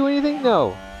able to do anything?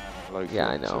 No. Yeah,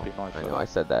 I know. I know. I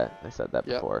said that. I said that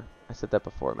before. I said that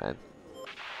before, man.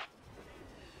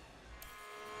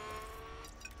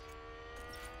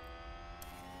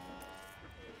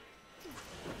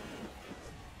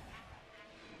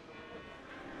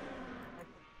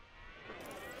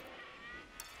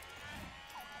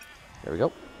 There we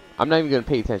go. I'm not even going to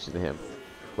pay attention to him.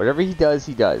 Whatever he does,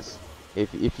 he does.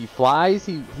 If he flies,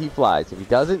 he flies. If he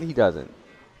doesn't, he doesn't.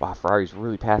 Wow, Ferrari's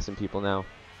really passing people now.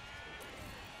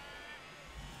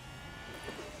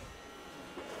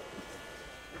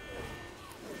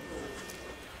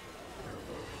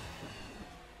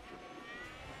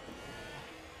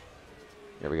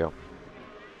 There we go.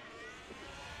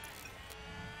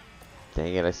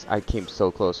 Dang it, I came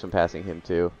so close from passing him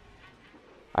too.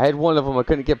 I had one of them, I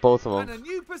couldn't get both of them. And a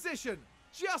new position,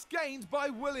 just gained by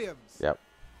Williams. Yep.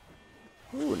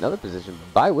 Ooh, another position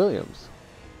by Williams.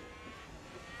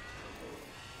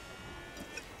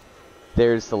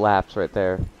 There's the laps right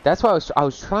there. That's why I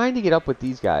was trying to get up with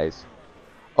these guys.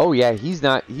 Oh yeah, he's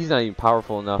not even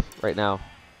powerful enough right now.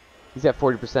 He's at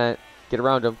 40%. Get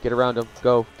around him,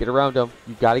 go, get around him.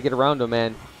 You gotta get around him,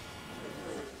 man.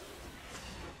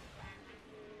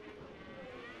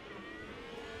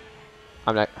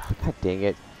 I'm not. Oh, God dang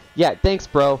it. Yeah, thanks,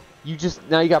 bro.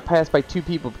 Now you got passed by 2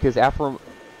 people because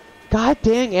God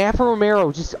dang, Alfa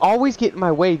Romero just always get in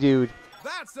my way, dude.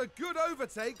 That's a good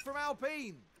overtake from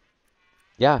Alpine.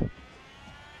 Yeah.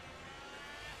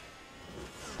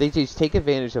 They just take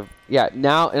advantage of. Yeah,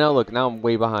 now look, now I'm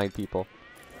way behind people.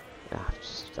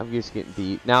 I'm just getting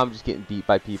beat. Now I'm just getting beat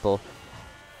by people.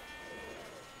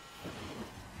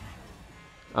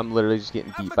 I'm literally just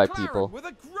getting beat by people. With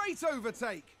a great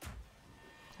overtake.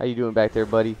 How you doing back there,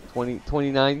 buddy?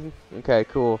 29? Okay,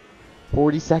 cool.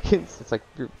 40 seconds? It's like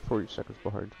you're 40 seconds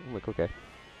behind. I'm like, okay.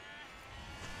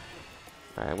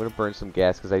 Alright, I'm gonna burn some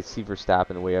gas because I see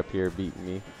Verstappen way up here beating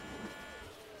me.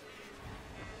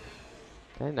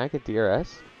 Can I not get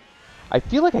DRS? I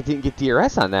feel like I didn't get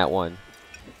DRS on that one.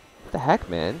 What the heck,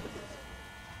 man?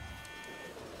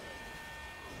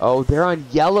 Oh, they're on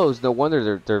yellows. No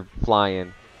wonder they're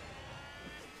flying.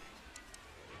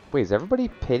 Wait, is everybody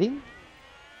pitting?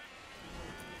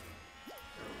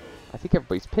 I think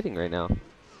everybody's pitting right now.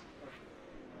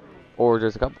 Or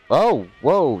there's a couple. Oh,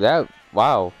 whoa,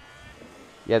 wow.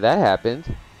 Yeah, that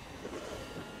happened.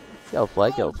 Yellow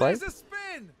flag, yellow flag. There's a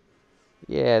spin.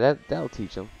 Yeah, that'll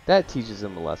teach them. That teaches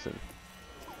them a lesson.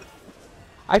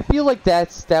 I feel like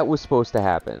that was supposed to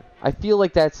happen. I feel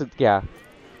like that's a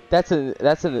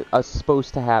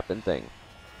supposed to happen thing.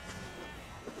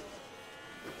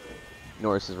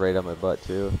 Norris is right on my butt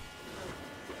too.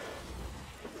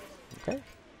 Okay.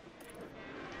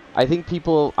 I think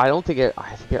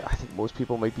most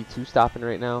people might be two stopping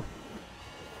right now.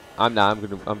 I'm not.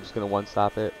 I'm just gonna one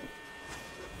stop it.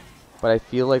 But I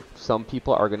feel like some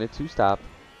people are gonna two stop.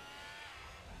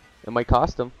 It might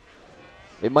cost them.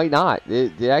 It might not.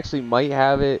 They actually might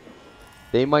have it.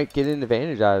 They might get an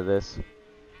advantage out of this.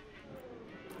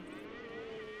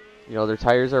 You know, their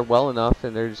tires are well enough,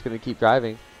 and they're just gonna keep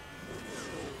driving.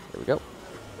 There we go.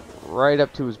 Right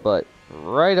up to his butt.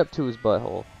 Right up to his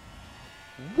butthole.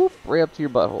 Whoop! Right up to your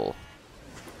butthole.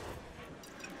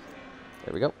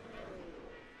 There we go.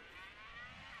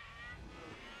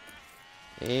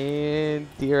 And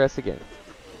DRS again.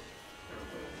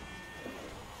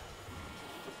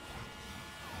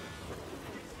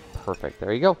 Perfect.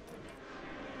 There you go.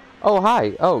 Oh,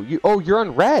 hi. Oh, you're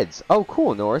on reds. Oh,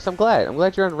 cool, Norris. I'm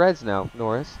glad you're on reds now,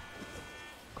 Norris.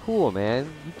 Cool, man.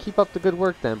 You keep up the good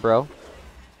work then, bro.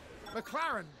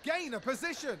 McLaren gain a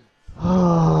position.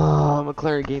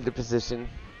 McLaren gained a position.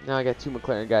 Now I got two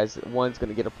McLaren guys. One's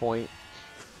gonna get a point.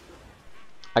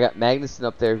 I got Magnussen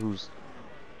up there, who's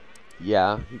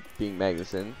being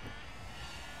Magnussen.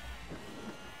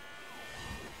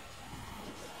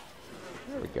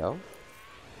 There we go.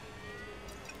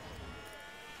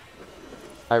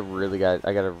 I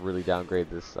gotta really downgrade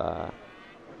this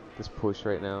this push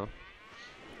right now.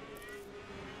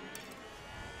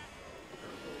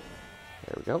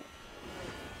 There we go.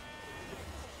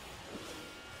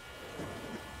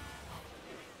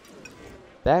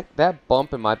 That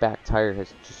bump in my back tire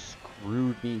has just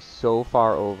screwed me so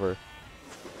far over.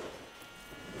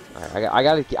 All right,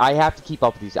 I have to keep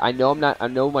up with these. I know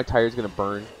my tire's gonna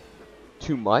burn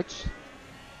too much,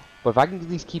 but if I can at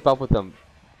least keep up with them,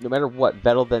 no matter what,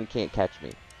 Vettel then can't catch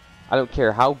me. I don't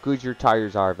care how good your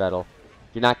tires are, Vettel.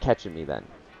 You're not catching me then.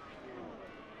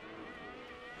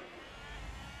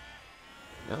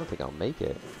 I don't think I'll make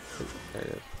it. There it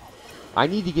is. I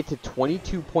need to get to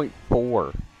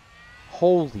 22.4.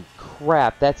 Holy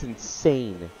crap, that's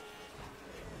insane.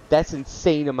 That's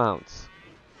insane amounts.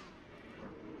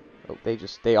 Oh,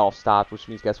 they all stopped, which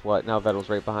means guess what? Now Vettel's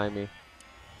right behind me.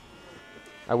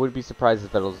 I wouldn't be surprised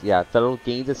if Vettel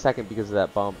gained a second because of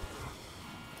that bump.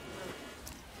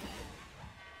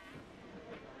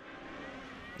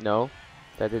 No,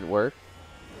 that didn't work.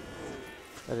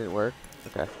 That didn't work.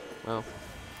 Okay, well,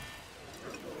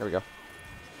 there we go.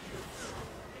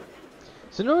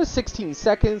 So notice 16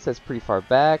 seconds, that's pretty far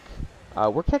back.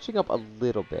 We're catching up a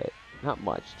little bit. Not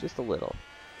much, just a little.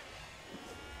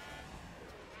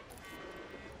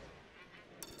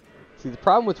 See, the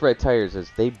problem with red tires is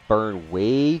they burn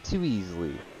way too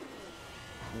easily.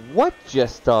 What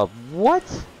just up? What?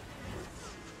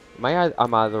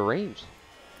 I'm out of the range.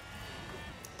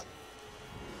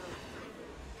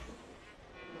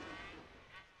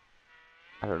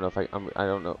 I don't know if I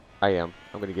don't know. I am.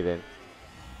 I'm gonna get in.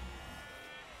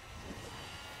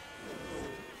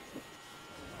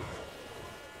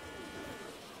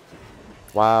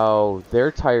 Wow,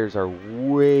 their tires are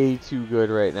way too good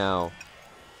right now.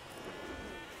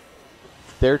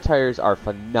 Their tires are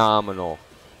phenomenal.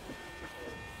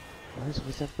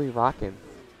 What's everybody rocking?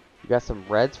 You got some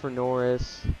reds for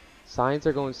Norris. Signs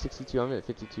are going 62. I'm at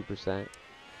 52%.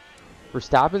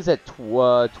 Verstappen's at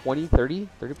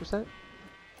 30%?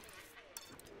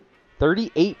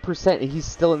 38%, and he's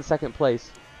still in second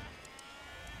place.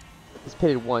 He's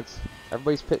pitted once.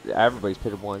 Everybody's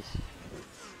pitted once.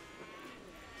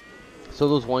 So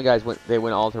those one guys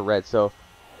went all to red. So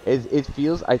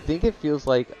I think it feels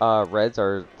like reds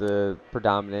are the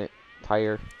predominant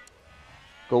tire.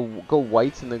 Go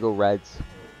whites and then go reds.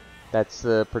 That's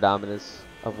the predominance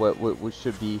of what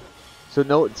should be. So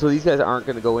these guys aren't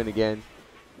going to go in again.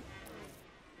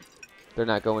 They're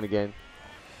not going again.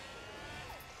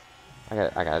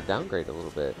 I gotta downgrade a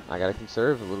little bit. I gotta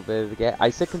conserve a little bit of the gas. I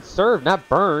said conserve, not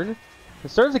burn.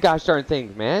 Conserve the gosh darn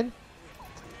thing, man.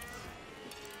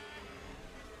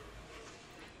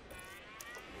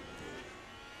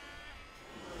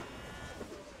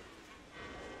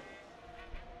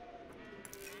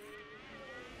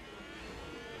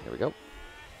 There we go.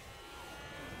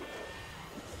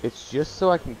 It's just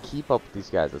so I can keep up with these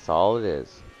guys. That's all it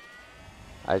is.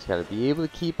 I just gotta be able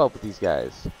to keep up with these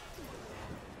guys.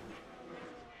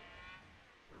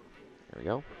 There we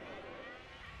go.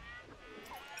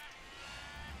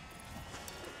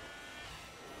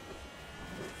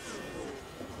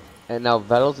 And now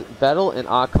Vettel and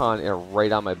Ocon are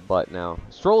right on my butt now.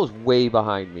 Stroll is way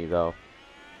behind me though.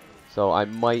 So I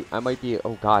might be.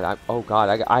 Oh god!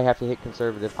 I have to hit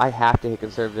conservative. I have to hit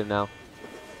conservative now.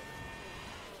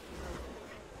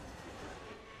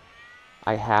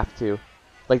 I have to.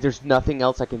 Like, there's nothing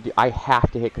else I can do. I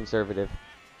have to hit conservative.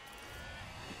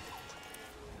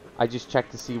 I just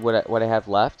checked to see what I have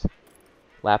left,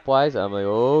 lap wise. I'm like,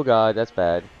 oh god, that's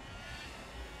bad.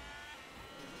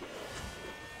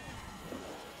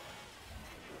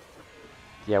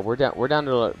 Yeah, we're down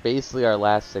to basically our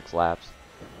last 6 laps.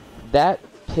 That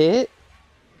pit,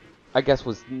 I guess,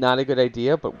 was not a good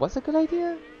idea, but was a good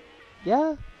idea?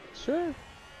 Yeah, sure.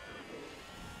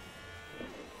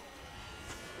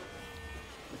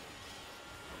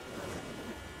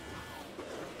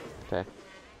 Okay.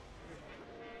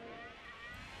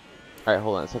 All right,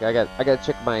 hold on a sec. I gotta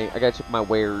check my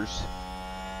wares.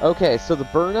 Okay, so the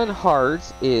burn on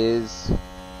hards is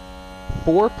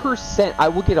 4%. I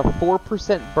will get a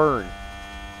 4% burn.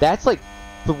 That's like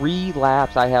 3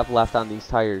 laps I have left on these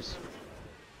tires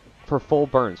for full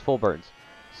burns.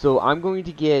 So I'm going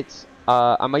to get.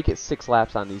 I might get 6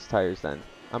 laps on these tires then.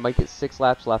 I might get 6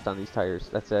 laps left on these tires.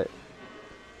 That's it.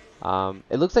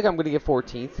 It looks like I'm going to get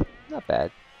 14th. Not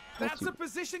bad. That's a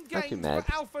position not too gained mad.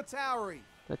 for AlphaTauri.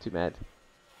 Not too mad.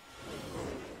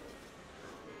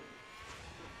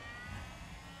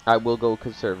 I will go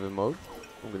conservative mode.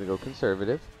 I'm going to go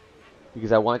conservative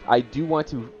because I do want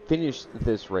to finish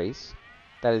this race.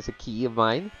 That is a key of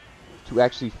mine, to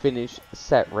actually finish a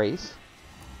set race.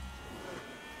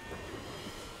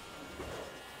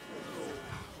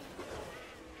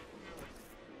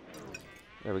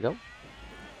 There we go.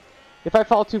 If I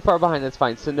fall too far behind, that's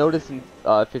fine. So notice in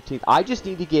 15th, I just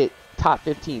need to get top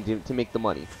 15 to make the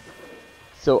money.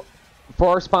 So for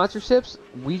our sponsorships,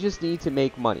 we just need to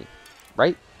make money,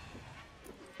 right?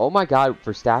 Oh my god,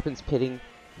 Verstappen's pitting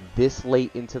this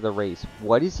late into the race.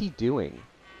 What is he doing?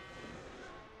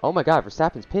 Oh my god,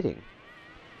 Verstappen's pitting.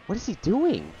 What is he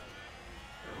doing?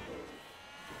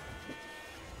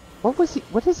 What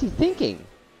is he thinking?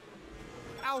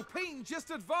 Alpine just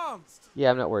advanced.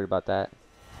 Yeah, I'm not worried about that.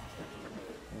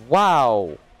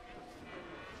 Wow.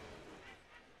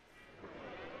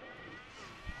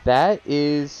 That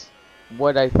is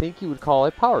what I think you would call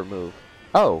a power move.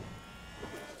 Oh.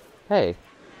 Hey.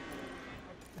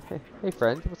 Hey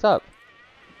friend, what's up?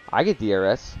 I get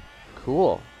DRS.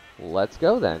 Cool. Let's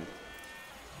go then.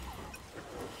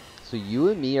 So you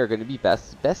and me are going to be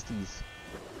besties.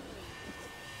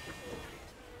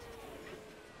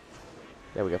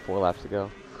 Yeah, we got 4 laps to go.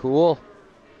 Cool.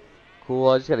 Cool.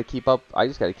 I just got to keep up. I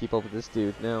just got to keep up with this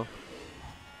dude now.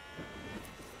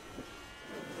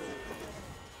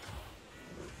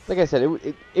 Like I said,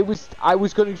 it was. I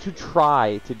was going to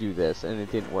try to do this, and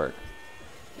it didn't work.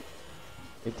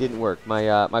 It didn't work.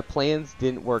 My my plans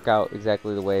didn't work out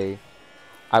exactly the way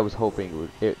I was hoping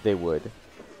they would.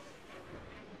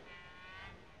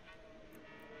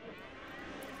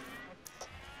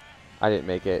 I didn't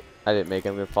make it. I didn't make it.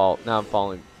 I'm gonna fall. Now I'm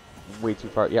falling way too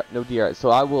far. Yep, no DRS.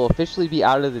 So I will officially be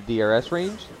out of the DRS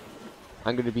range.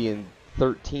 I'm gonna be in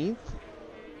 13th.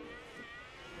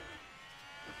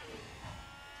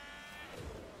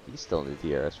 He's still in the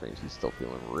DRS range. He's still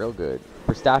feeling real good.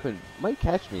 Verstappen might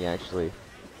catch me actually.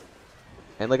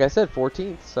 And like I said,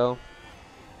 14th. So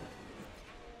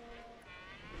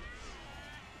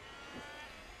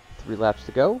 3 laps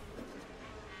to go.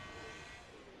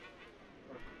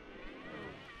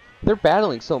 They're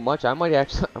battling so much. I might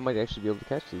actually be able to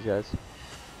catch these guys.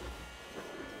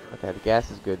 Okay, the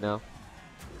gas is good now.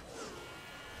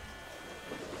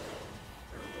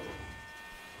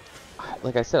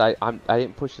 Like I said, I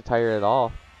didn't push the tire at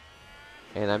all,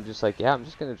 and I'm just like, yeah, I'm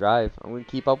just gonna drive. I'm gonna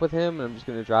keep up with him, and I'm just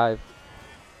gonna drive.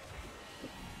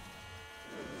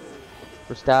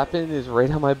 Verstappen is right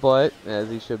on my butt, as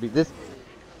he should be. This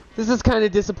is kind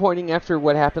of disappointing after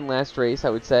what happened last race,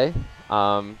 I would say.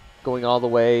 Going all the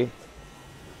way,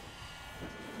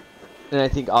 and I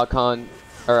think Ocon,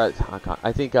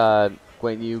 I think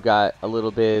Guan Yu got a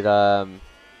little bit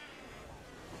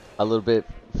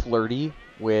flirty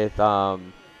with the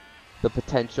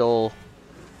potential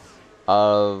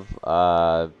of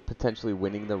potentially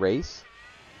winning the race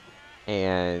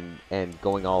and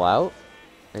going all out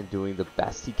and doing the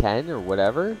best he can or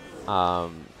whatever,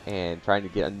 and trying to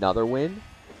get another win.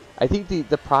 I think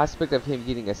the prospect of him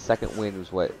getting a second win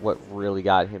was what really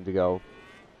got him to go,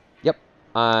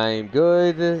 I'm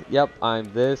good. Yep,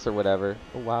 I'm this or whatever.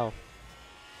 Oh, wow.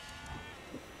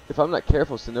 If I'm not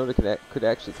careful, Sonoda could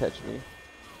actually catch me.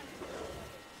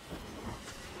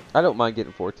 I don't mind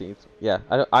getting 14th. Yeah,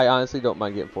 I honestly don't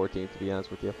mind getting 14th, to be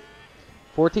honest with you.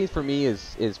 14th for me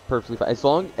is perfectly fine.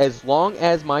 As long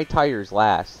as my tires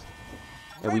last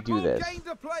and we Red do Bull this. gained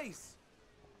a place.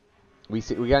 We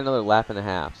got another lap and a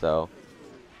half, so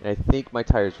and I think my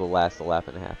tires will last the lap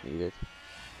and a half needed.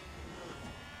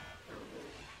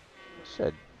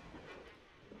 Should.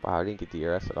 Wow, I didn't get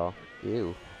DRS at all.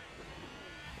 Ew.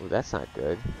 Oh, that's not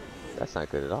good. That's not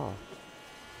good at all.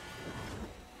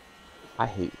 I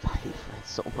hate France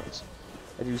so much.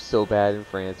 I do so bad in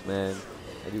France, man.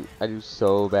 I do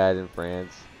so bad in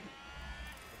France.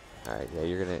 All right, yeah,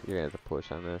 you're gonna have to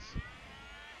push on this.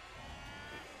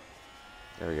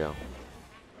 There we go.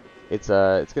 It's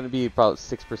gonna be about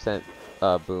 6%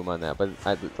 boom on that, but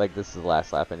like this is the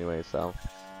last lap anyway, so.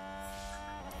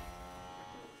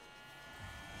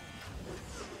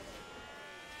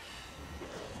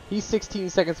 He's 16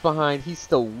 seconds behind. He's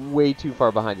still way too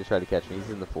far behind to try to catch me. He's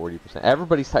in the 40%.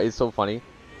 Everybody's tires is so funny.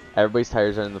 Everybody's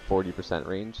tires are in the 40%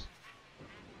 range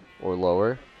or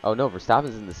lower. Oh no,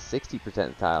 Verstappen's in the 60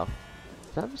 percentile.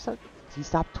 He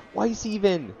stopped twice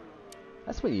even.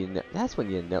 That's when you know. That's when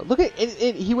you know. Look at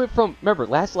it. He went from. Remember,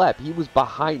 last lap he was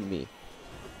behind me.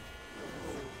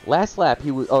 Last lap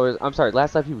he was. Oh, I'm sorry.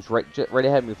 Last lap he was right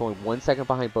ahead of me, with only 1 second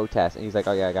behind Bottas, and he's like,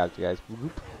 "Oh yeah, I got you guys."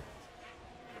 Whoop.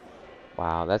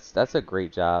 Wow, that's a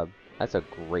great job. That's a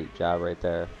great job right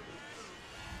there.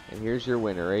 And here's your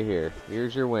winner right here.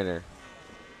 Here's your winner.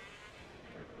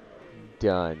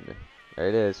 Done. There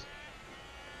it is.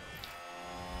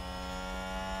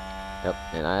 Yep,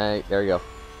 and there we go.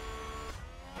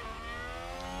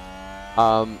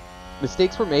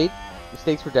 Mistakes were made.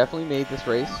 Mistakes were definitely made this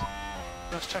race.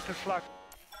 Nice checkered flag.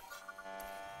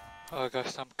 Oh,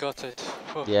 guys, I'm gutted.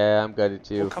 Oh. Yeah, I'm gutted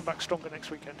too. We'll come back stronger next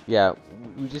weekend. Yeah,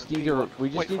 we just need to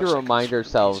remind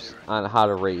ourselves on how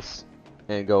to race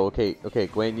and go. Okay,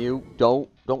 Gwen, you don't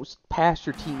pass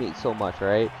your teammates so much, all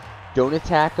right? Don't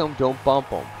attack them, don't bump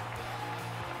them.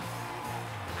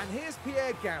 And here's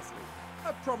Pierre Gasly.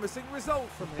 A promising result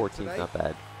from him 14's today. not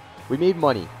bad. We made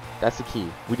money. That's the key.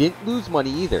 We didn't lose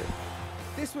money either.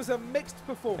 This was a mixed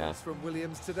performance from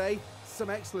Williams today. Some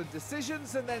excellent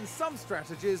decisions and then some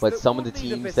strategies. But that some of will the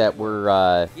need a teams bit that of work.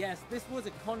 were Yes, this was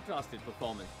a contrasted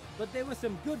performance, but there were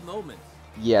some good moments.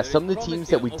 yeah, There some is of the teams promise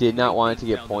that we here did of not great want to things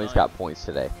get down the points line. got points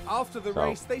today. After the So.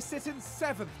 race, they sit in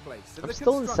 7th place in I'm the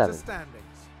still in constructor 7th. standings.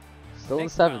 Still in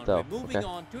Next 7th round, though. we're moving Okay.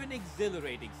 on to an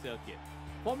exhilarating circuit.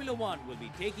 Formula One will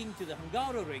be taking to the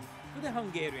Hungaroring for the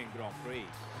Hungarian Grand Prix.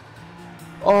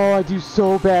 Oh, I do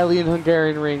so badly in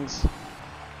Hungarian rings.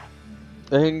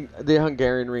 The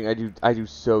Hungarian ring, I do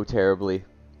so terribly.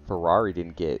 Ferrari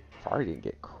didn't get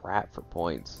crap for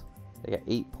points. They got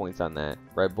 8 points on that.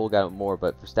 Red Bull got more,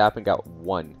 but Verstappen got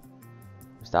 1.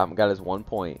 Verstappen got his 1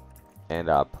 point, and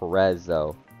Perez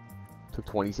though took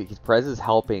 26. Perez is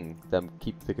helping them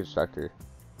keep the constructor.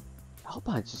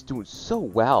 Albon's just doing so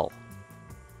well.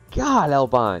 God,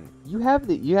 Albon, you had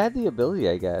the ability,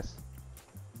 I guess.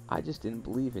 I just didn't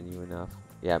believe in you enough.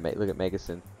 Yeah, look at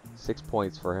Magnussen, 6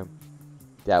 points for him.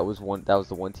 That was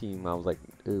the one team I was like,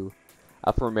 ooh.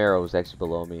 Alfa Romero was actually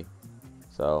below me,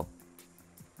 so.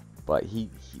 But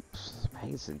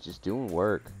Magnussen just doing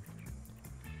work.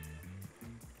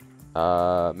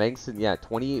 Magnussen, yeah,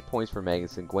 28 points for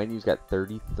Magnussen. Guan Yu's got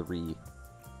 33.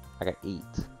 I got 8.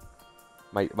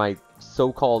 My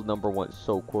so-called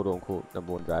quote unquote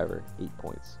number one driver, 8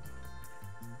 points.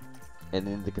 And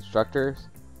then the constructors,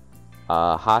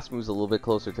 Haas moves a little bit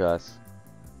closer to us.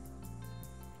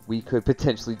 We could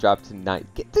potentially drop to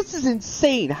 9th. This is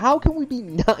insane. How can we be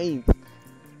 9th?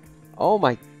 Oh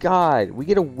my god. We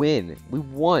get a win.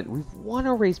 We've won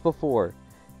a race before.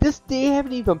 They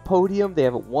haven't even podiumed. They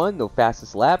haven't won no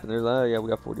fastest lap. And they're like, oh yeah, we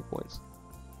got 40 points.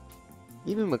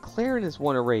 Even McLaren has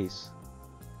won a race.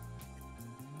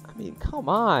 I mean, come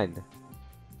on.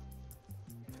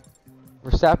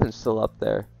 Verstappen's still up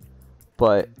there.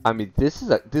 But, I mean, this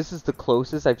is the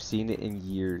closest I've seen it in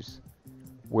years.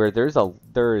 Where there is a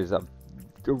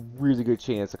really good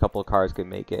chance a couple of cars could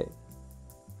make it.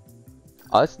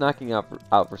 Us knocking out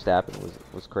Verstappen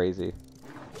was crazy.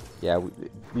 Yeah,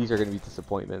 these are going to be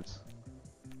disappointments.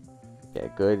 Yeah,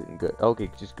 good and good. Okay,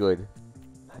 just good.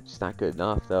 Just not good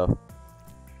enough, though.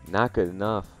 Not good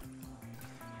enough.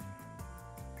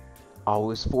 Oh, it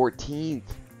was 14th.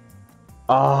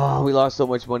 Oh, we lost so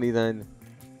much money then.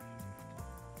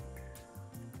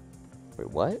 Wait,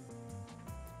 what?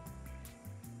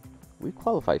 We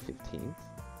qualified 15th.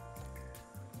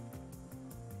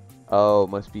 Oh,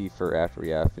 must be for after,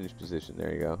 yeah, finished position.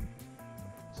 There you go.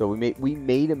 So we made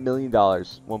 $1 million,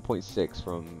 1.6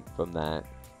 from that.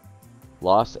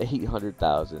 Lost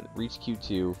 800,000. Reached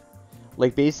Q2.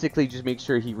 Like basically, just make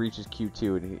sure he reaches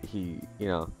Q2 and he you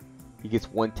know, he gets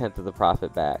 1/10 of the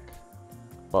profit back.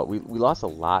 But we lost a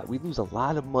lot. We lose a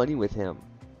lot of money with him.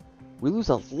 We lose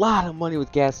a lot of money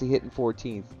with Gasly hitting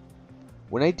 14th.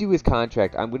 When I do his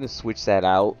contract, I'm gonna switch that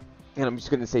out, and I'm just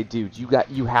gonna say, dude,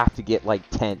 you have to get like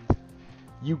 10th.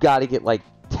 You got to get like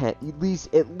 10, at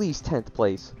least 10th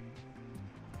place.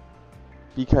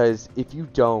 Because if you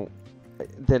don't,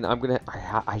 then I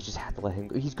just have to let him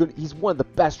go. He's good. He's one of the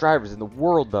best drivers in the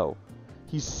world, though.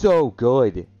 He's so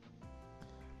good.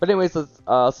 But anyways,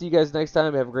 I'll see you guys next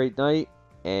time. Have a great night,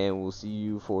 and we'll see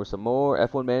you for some more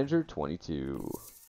F1 Manager 22.